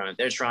came from. If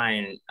they're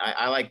trying,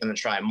 I like them to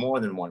try more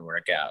than one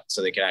workout,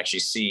 so they can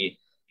actually see,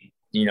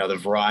 the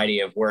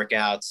variety of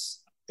workouts,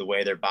 the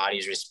way their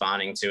body's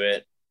responding to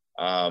it.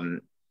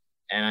 And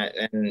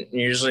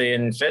usually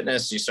in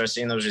fitness, you start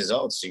seeing those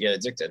results, you get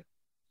addicted.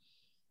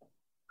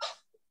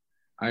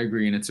 I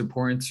agree. And it's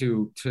important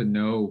to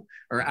know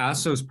or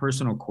ask those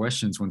personal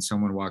questions when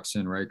someone walks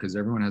in, right? Because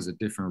everyone has a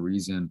different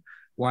reason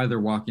why they're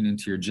walking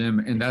into your gym.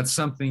 And that's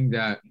something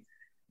that,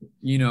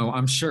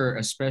 I'm sure,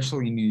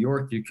 especially in New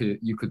York,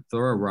 you could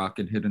throw a rock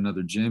and hit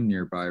another gym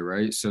nearby,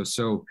 right?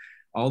 So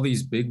all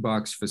these big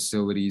box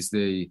facilities,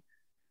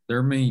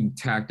 their main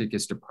tactic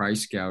is to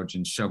price gouge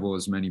and shovel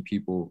as many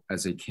people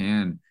as they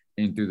can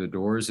in through the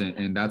doors.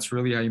 And that's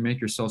really how you make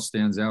yourself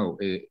stand out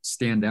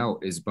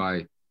is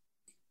by,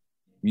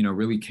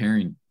 really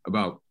caring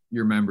about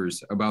your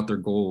members, about their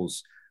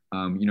goals,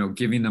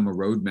 giving them a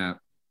roadmap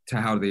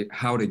to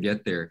how to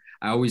get there.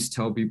 I always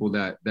tell people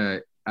that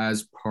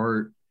as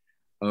part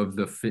of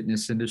the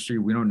fitness industry,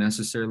 we don't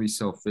necessarily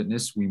sell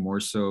fitness. We more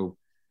so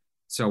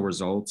sell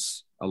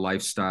results, a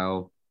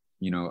lifestyle,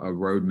 a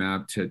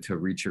roadmap to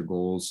reach your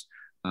goals.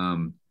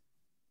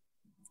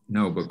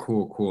 No, but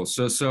cool.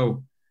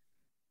 So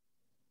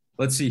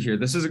let's see here.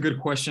 This is a good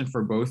question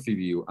for both of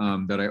you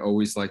that I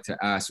always like to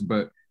ask.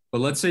 But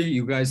let's say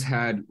you guys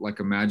had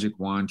like a magic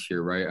wand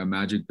here, right? A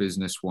magic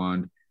business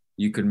wand.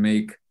 You could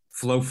make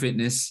Flow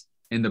Fitness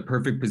in the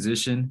perfect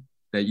position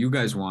that you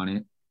guys want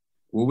it.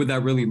 What would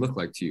that really look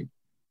like to you?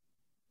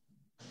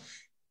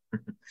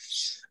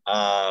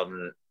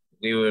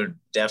 We would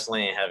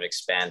definitely have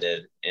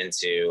expanded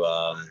into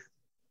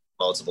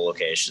multiple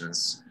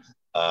locations.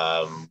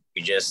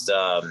 We just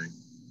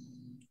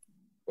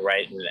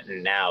right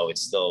now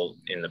it's still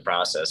in the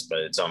process, but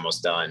it's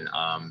almost done.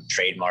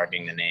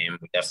 Trademarking the name.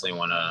 We definitely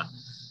want to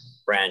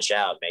branch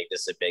out, make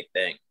this a big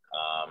thing.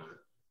 I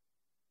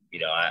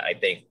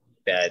think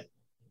that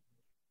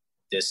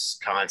this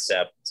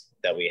concept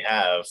that we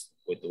have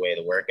with the way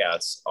the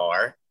workouts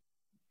are,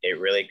 it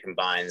really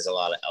combines a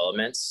lot of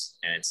elements,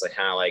 and it's like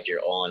kind of like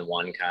your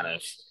all-in-one kind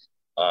of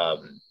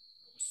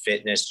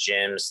fitness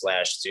gym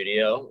 /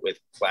 studio with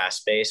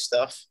class-based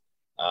stuff,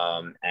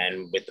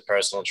 and with the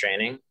personal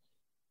training.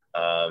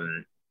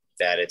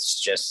 That it's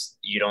just,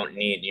 you don't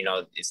need,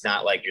 it's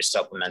not like your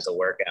supplemental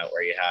workout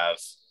where you have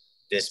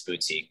this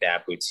boutique,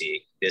 that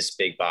boutique, this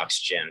big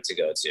box gym to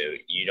go to.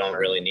 You don't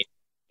really need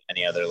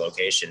any other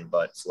location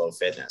but Flow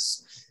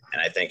Fitness.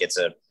 And I think it's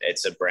a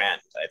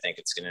brand. I think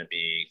it's going to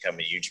become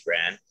a huge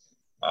brand.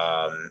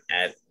 And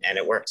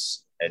it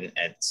works. And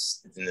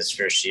it's, in this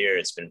first year,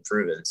 it's been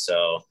proven.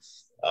 So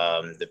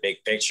the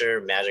big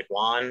picture, magic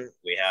wand,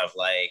 we have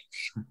like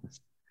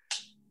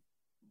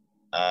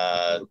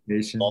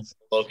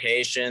multiple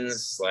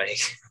locations, like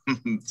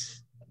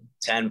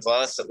 10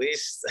 plus at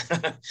least.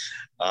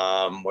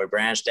 We're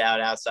branched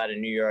out outside of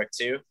New York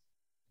too,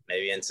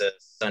 maybe into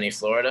sunny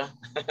Florida.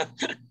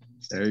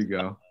 There you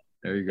go.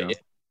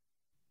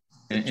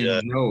 And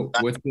Joe,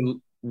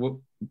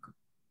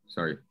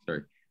 sorry.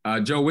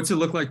 Joe, what's it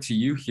look like to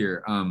you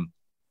here?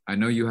 I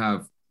know you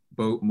have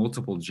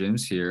multiple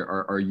gyms here.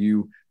 Are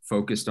you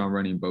focused on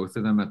running both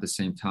of them at the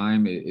same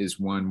time? Is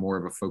one more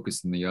of a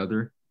focus than the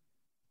other?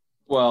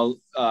 Well,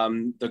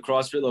 the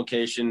CrossFit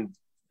location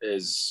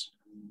is,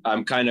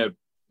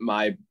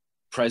 my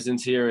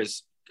presence here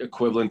is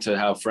equivalent to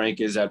how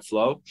Frank is at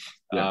Flow.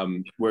 Yeah.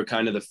 We're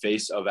kind of the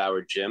face of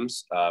our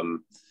gyms.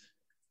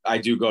 I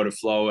do go to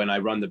Flow and I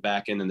run the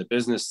back end and the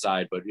business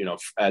side, but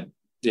at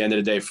the end of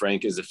the day,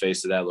 Frank is the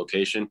face of that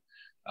location.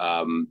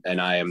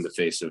 And I am the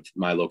face of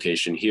my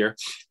location here.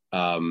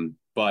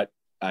 But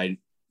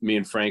me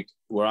and Frank,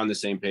 we're on the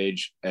same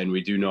page and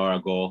we do know our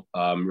goal.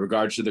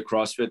 Regards to the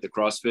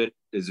CrossFit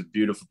is a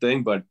beautiful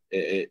thing, but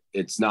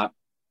it's not,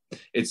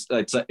 it's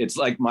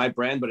like my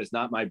brand, but it's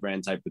not my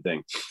brand type of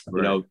thing.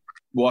 Right.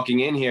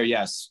 Walking in here,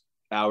 yes,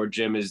 our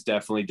gym is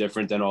definitely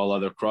different than all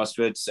other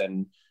CrossFits,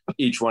 and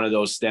each one of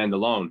those stand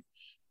alone.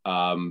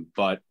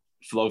 But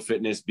Flow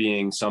Fitness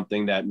being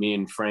something that me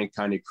and Frank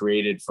kind of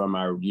created from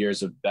our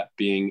years of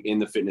being in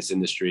the fitness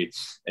industry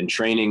and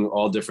training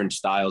all different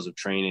styles of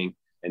training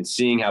and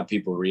seeing how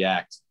people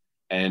react.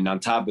 And on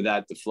top of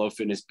that, the Flow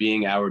Fitness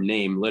being our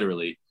name,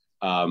 literally,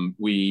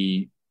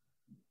 I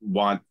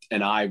want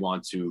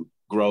to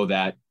grow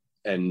that.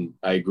 And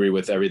I agree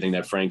with everything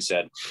that Frank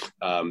said.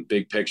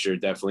 Big picture,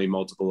 definitely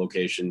multiple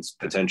locations,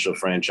 potential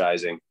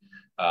franchising.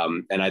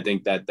 And I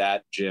think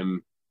that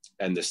gym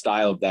and the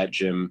style of that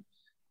gym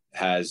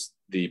has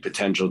the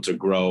potential to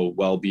grow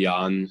well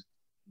beyond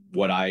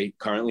what I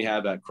currently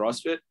have at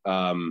CrossFit,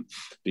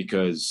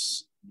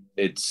 because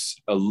it's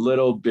a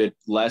little bit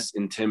less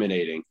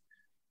intimidating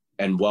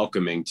and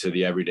welcoming to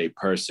the everyday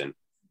person.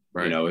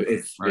 Right.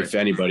 If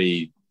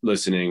anybody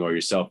listening or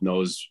yourself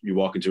knows, you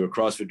walk into a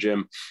CrossFit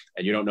gym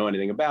and you don't know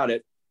anything about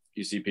it,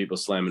 you see people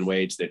slamming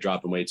weights, they're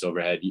dropping weights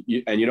overhead,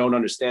 and you don't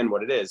understand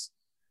what it is.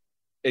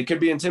 It could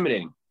be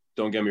intimidating.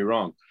 Don't get me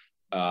wrong.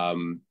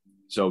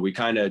 So we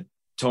kind of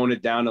tone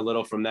it down a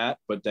little from that,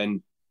 but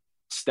then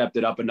stepped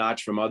it up a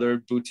notch from other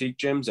boutique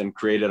gyms and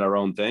created our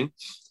own thing.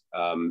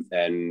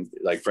 And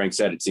like Frank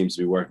said, it seems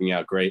to be working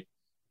out great.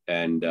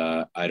 And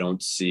I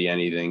don't see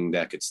anything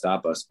that could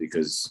stop us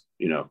because,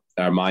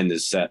 our mind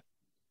is set.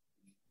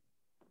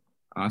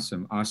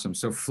 Awesome.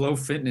 So Flow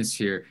Fitness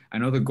here, I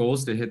know the goal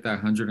is to hit that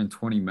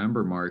 120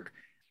 member mark.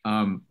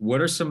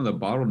 What are some of the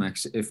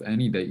bottlenecks, if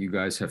any, that you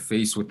guys have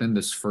faced within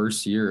this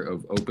first year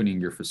of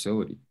opening your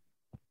facility?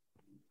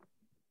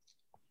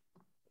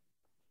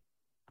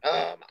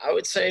 I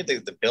would say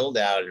the build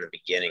out in the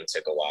beginning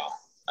took a while.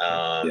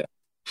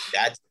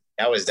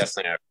 That was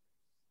definitely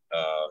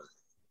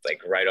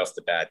like right off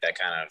the bat, that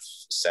kind of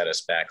set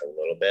us back a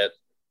little bit.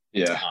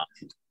 Yeah.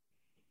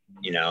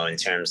 In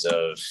terms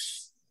of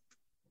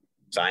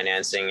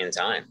financing and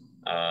time.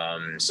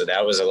 So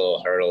that was a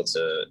little hurdle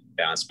to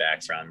bounce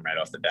back from right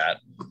off the bat.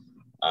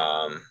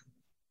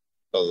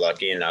 But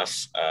lucky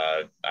enough,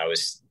 I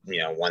was,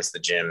 once the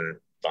gym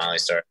finally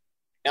started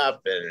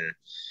up and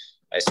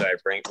I started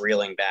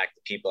reeling back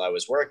the people I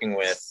was working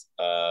with,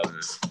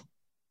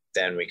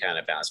 then we kind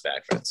of bounced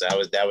back from it. So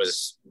that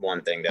was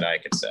one thing that I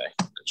could say.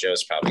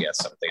 Joe's probably got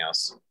something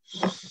else.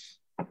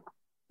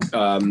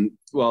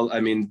 Well, I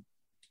mean,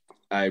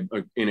 I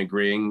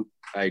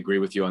agree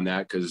with you on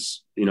that,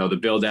 because, you know, the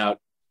build out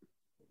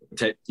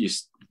you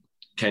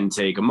can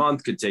take a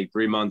month, could take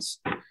 3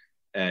 months,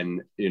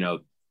 and, you know,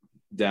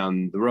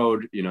 down the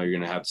road, you know, you're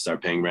going to have to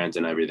start paying rent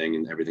and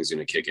everything's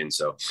going to kick in.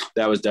 So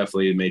that was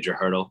definitely a major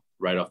hurdle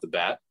right off the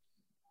bat.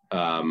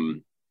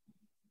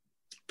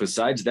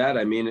 Besides that,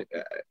 I mean,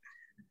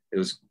 it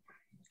was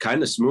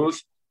kind of smooth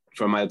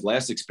from my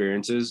last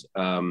experiences.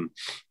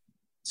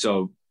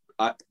 So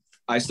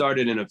I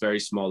started in a very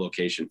small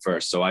location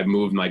first. So I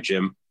moved my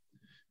gym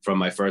from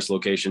my first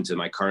location to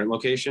my current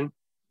location.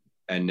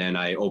 And then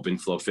I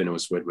opened Flow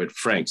Fitness with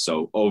Frank.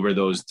 So over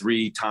those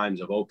 3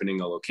 times of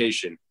opening a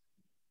location,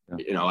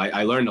 you know,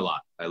 I learned a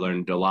lot. I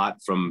learned a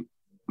lot from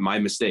my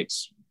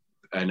mistakes,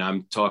 and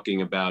I'm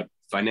talking about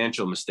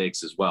financial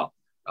mistakes as well.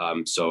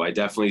 So I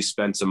definitely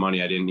spent some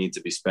money I didn't need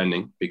to be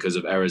spending because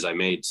of errors I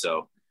made.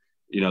 So,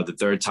 you know, the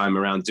 3rd time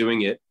around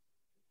doing it,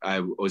 I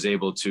was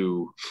able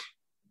to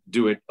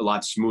do it a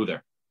lot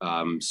smoother.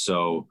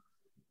 So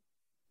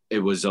it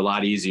was a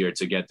lot easier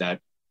to get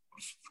that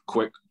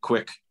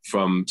quick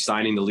from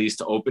signing the lease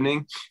to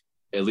opening,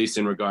 at least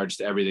in regards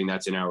to everything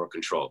that's in our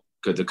control.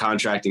 Because the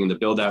contracting and the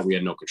build out, we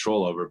had no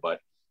control over, but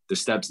the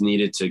steps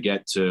needed to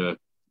get to,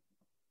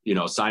 you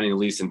know, signing the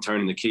lease and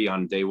turning the key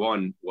on day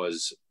one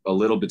was a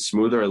little bit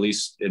smoother, at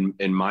least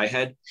in my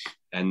head.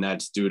 And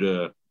that's due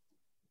to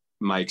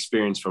my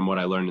experience from what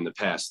I learned in the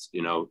past,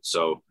 you know.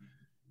 So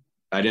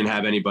I didn't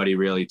have anybody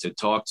really to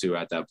talk to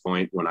at that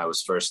point when I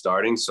was first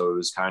starting. So it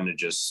was kind of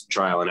just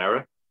trial and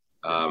error,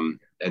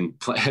 and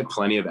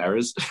plenty of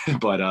errors.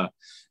 But,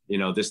 you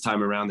know, this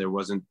time around, there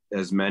wasn't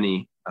as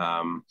many.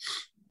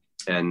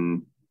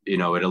 And, you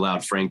know, it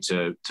allowed Frank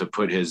to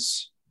put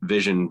his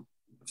vision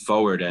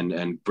forward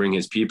and bring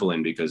his people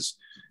in, because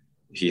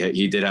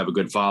he did have a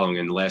good following,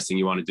 and the last thing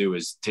you want to do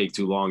is take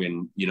too long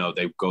and, you know,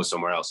 they go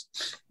somewhere else.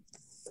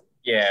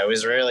 Yeah, it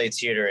was really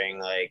teetering.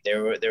 Like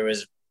there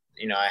was,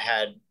 you know, I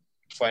had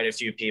quite a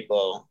few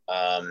people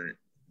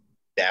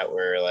that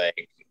were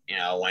like, you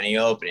know, when are you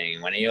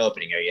opening? When are you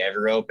opening? Are you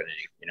ever opening?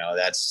 You know,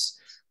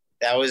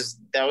 that was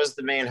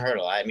the main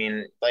hurdle. I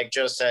mean, like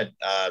Joe said,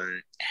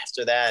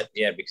 after that,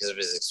 yeah, because of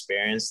his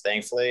experience,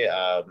 thankfully,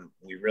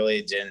 we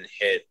really didn't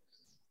hit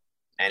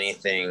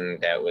anything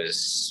that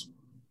was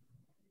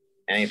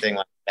anything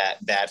like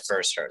that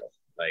first hurdle.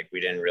 Like we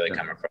didn't really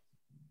come across.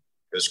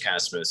 It was kind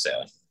of smooth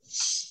sailing.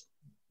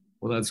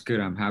 Well, that's good.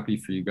 I'm happy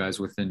for you guys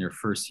within your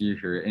first year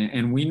here.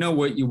 And we know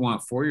what you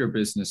want for your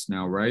business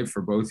now, right?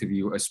 For both of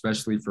you,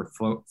 especially for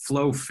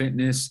Flow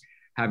Fitness,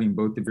 having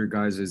both of your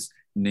guys'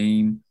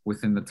 name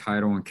within the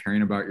title and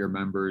caring about your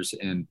members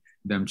and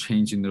them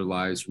changing their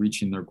lives,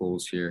 reaching their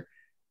goals here.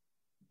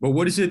 But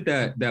what is it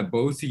that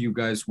both of you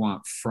guys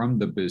want from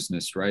the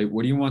business, right?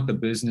 What do you want the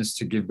business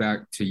to give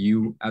back to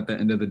you at the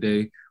end of the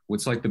day?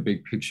 What's like the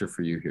big picture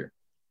for you here?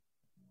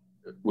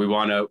 We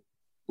want to,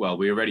 well,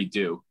 we already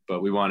do,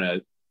 but we want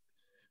to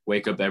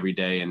wake up every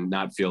day and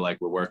not feel like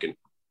we're working.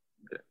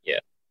 Yeah.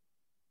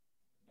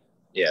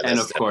 Yeah. And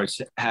of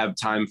course, have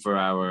time for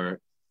our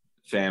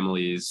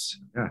families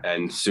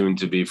and soon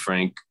to be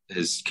Frank,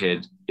 his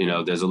kid. You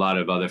know, there's a lot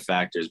of other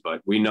factors,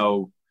 but we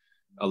know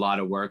a lot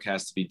of work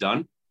has to be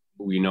done.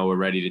 We know we're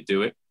ready to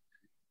do it.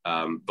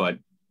 But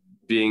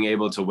being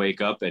able to wake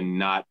up and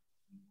not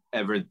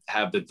ever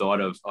have the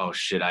thought of, oh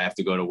shit, I have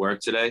to go to work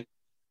today,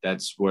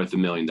 that's worth $1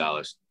 million.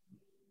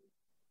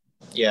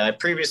 Yeah, I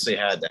previously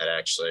had that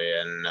actually.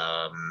 And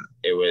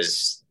it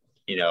was,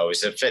 you know, it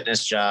was a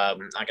fitness job.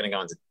 I'm not going to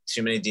go into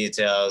too many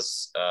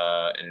details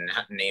and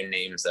not name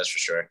names, that's for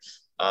sure.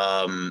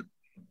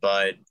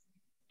 But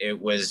it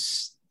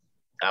was,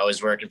 I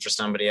was working for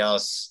somebody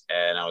else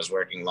and I was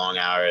working long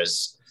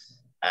hours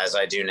as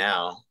I do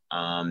now,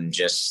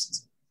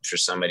 just for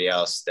somebody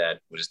else that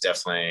was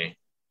definitely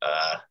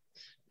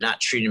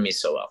not treating me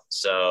so well.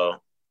 So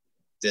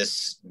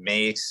this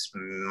makes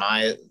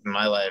my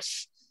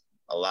life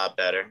a lot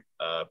better.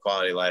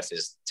 Quality of life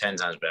is 10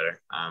 times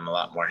better. I'm a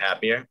lot more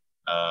happier.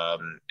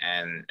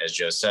 And as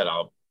Joe said,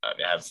 I'll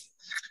have,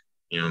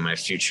 you know, my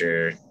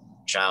future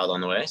child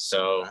on the way.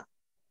 So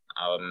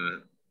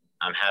I'm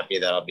happy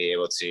that I'll be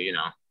able to, you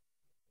know,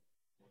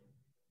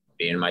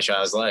 be in my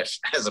child's life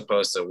as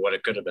opposed to what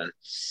it could have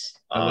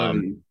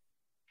been.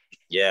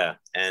 Yeah.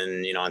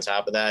 And, you know, on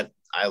top of that,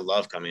 I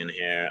love coming in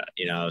here,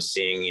 you know,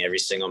 seeing every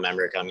single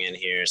member coming in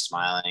here,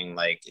 smiling,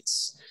 like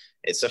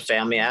it's a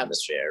family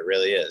atmosphere. It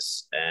really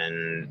is.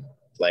 And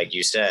like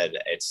you said,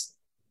 it's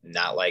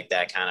not like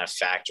that kind of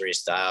factory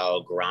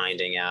style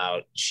grinding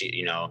out,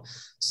 cheaper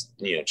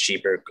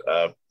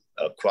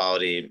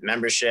quality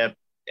membership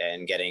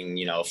and getting,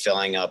 you know,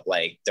 filling up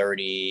like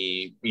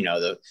 30, you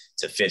know,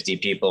 to 50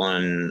 people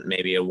in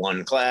maybe a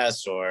one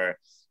class, or,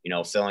 you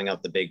know, filling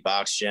up the big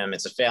box gym.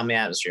 It's a family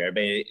atmosphere.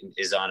 Everybody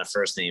is on a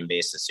first name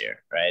basis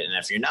here. Right. And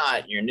if you're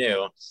not, you're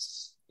new,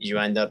 you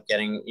end up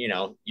getting, you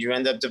know, you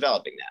end up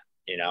developing that.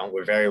 You know,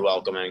 we're very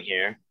welcoming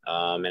here.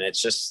 And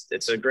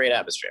it's a great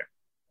atmosphere.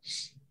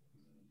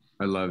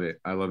 I love it.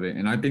 I love it.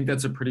 And I think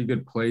that's a pretty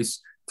good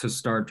place to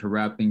start to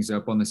wrap things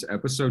up on this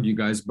episode, you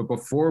guys. But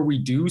before we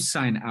do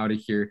sign out of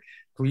here,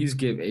 please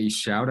give a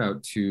shout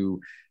out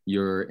to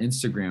your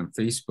Instagram,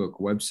 Facebook,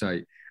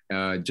 website,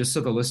 just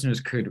so the listeners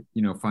could,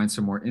 find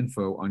some more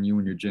info on you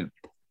and your gym.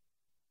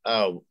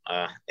 Oh,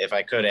 if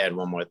I could add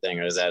one more thing,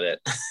 or is that it?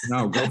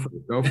 No, go for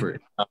it. Go for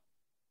it.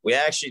 We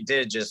actually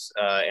did just,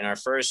 in our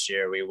first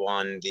year, we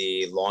won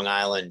the Long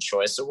Island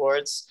Choice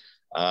Awards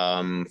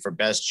for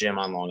best gym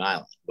on Long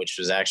Island, which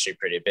was actually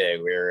pretty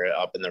big. We were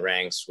up in the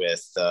ranks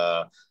with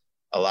a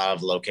lot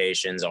of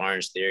locations.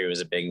 Orange Theory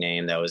was a big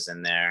name that was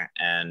in there.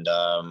 And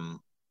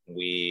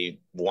we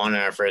won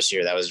in our first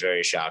year. That was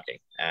very shocking.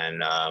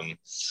 And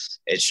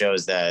it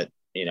shows that,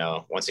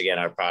 once again,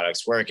 our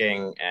product's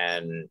working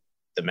and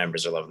the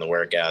members are loving the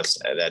workouts,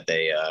 that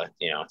they,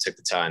 took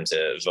the time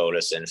to vote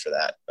us in for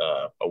that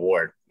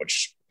award,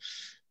 which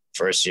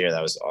first year,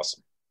 that was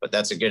awesome. But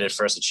that's a good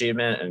first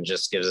achievement and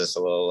just gives us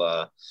a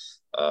little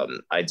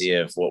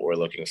idea of what we're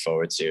looking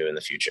forward to in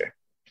the future.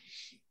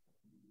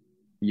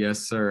 Yes,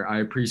 sir. I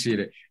appreciate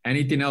it.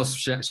 Anything else?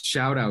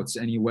 Shout outs,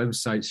 any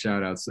website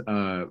shout outs,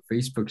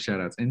 Facebook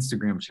shout outs,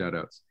 Instagram shout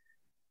outs?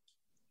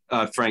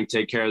 Frank,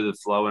 take care of the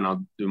flow and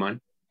I'll do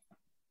mine.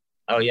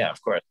 Oh yeah,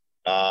 of course.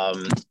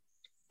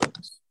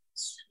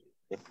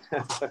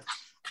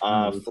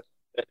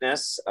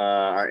 Fitness,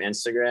 our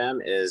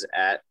Instagram is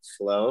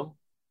 @flow.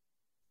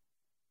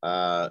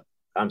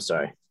 I'm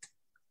sorry.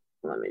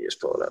 Let me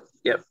just pull it up.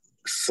 Yep.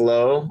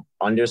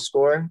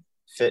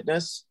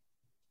 flow_fitness.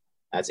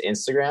 That's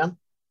Instagram.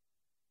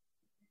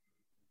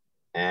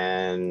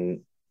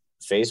 And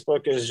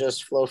Facebook is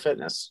just Flow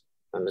Fitness.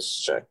 Let me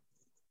just check.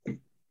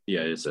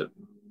 Yeah, it's it.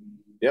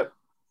 Yep.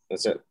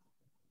 That's it.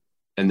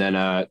 And then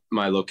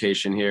my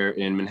location here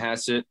in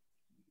Manhasset,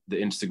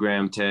 the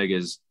Instagram tag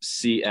is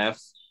CFNINE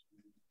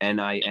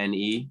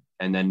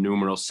and then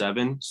numeral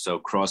 7. So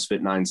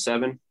CrossFit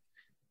 97.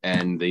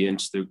 And the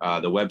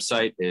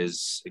website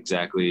is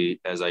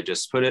exactly as I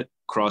just put it,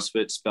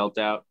 CrossFit spelled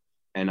out,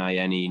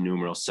 NINE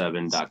numeral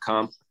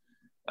 7.com.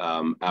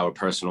 Our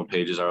personal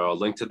pages are all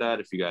linked to that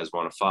if you guys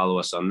want to follow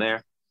us on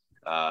there.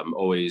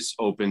 Always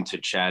open to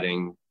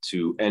chatting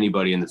to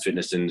anybody in the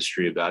fitness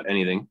industry about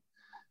anything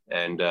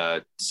and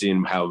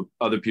seeing how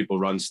other people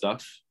run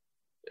stuff.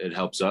 It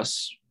helps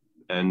us.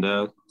 And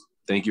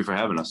thank you for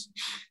having us.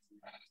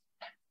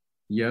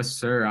 Yes,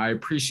 sir. I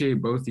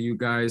appreciate both of you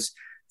guys.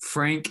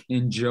 Frank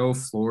and Joe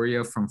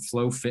Floria from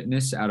Flow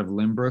Fitness out of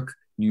Lynbrook,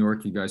 New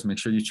York. You guys make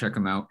sure you check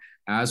them out.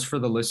 As for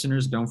the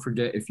listeners, don't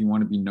forget, if you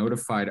want to be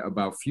notified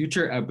about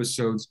future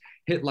episodes,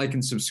 hit like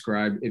and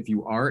subscribe. If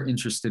you are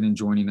interested in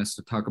joining us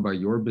to talk about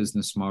your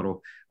business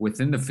model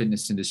within the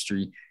fitness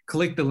industry,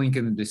 click the link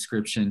in the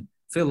description,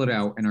 fill it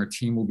out, and our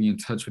team will be in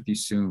touch with you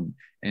soon.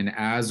 And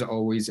as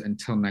always,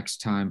 until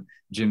next time,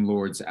 Gym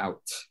Lords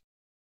out.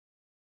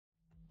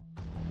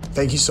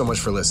 Thank you so much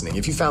for listening.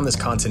 If you found this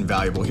content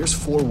valuable, here's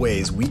 4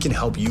 ways we can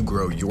help you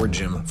grow your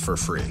gym for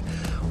free.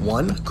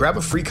 1, grab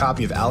a free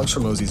copy of Alex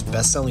Hormozi's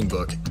best-selling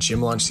book,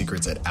 Gym Launch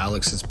Secrets, at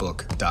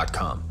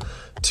alexsbook.com.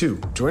 2,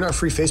 join our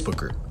free Facebook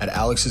group at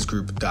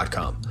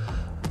alexsgroup.com.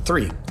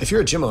 3, if you're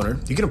a gym owner,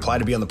 you can apply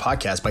to be on the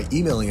podcast by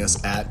emailing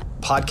us at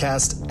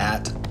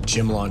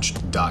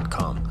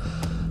podcast@gymlaunch.com.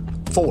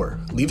 4,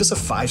 leave us a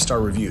 5-star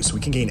review so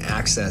we can gain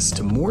access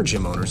to more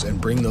gym owners and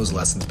bring those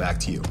lessons back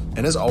to you.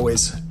 And as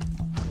always,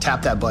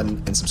 tap that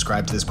button and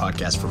subscribe to this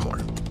podcast for more.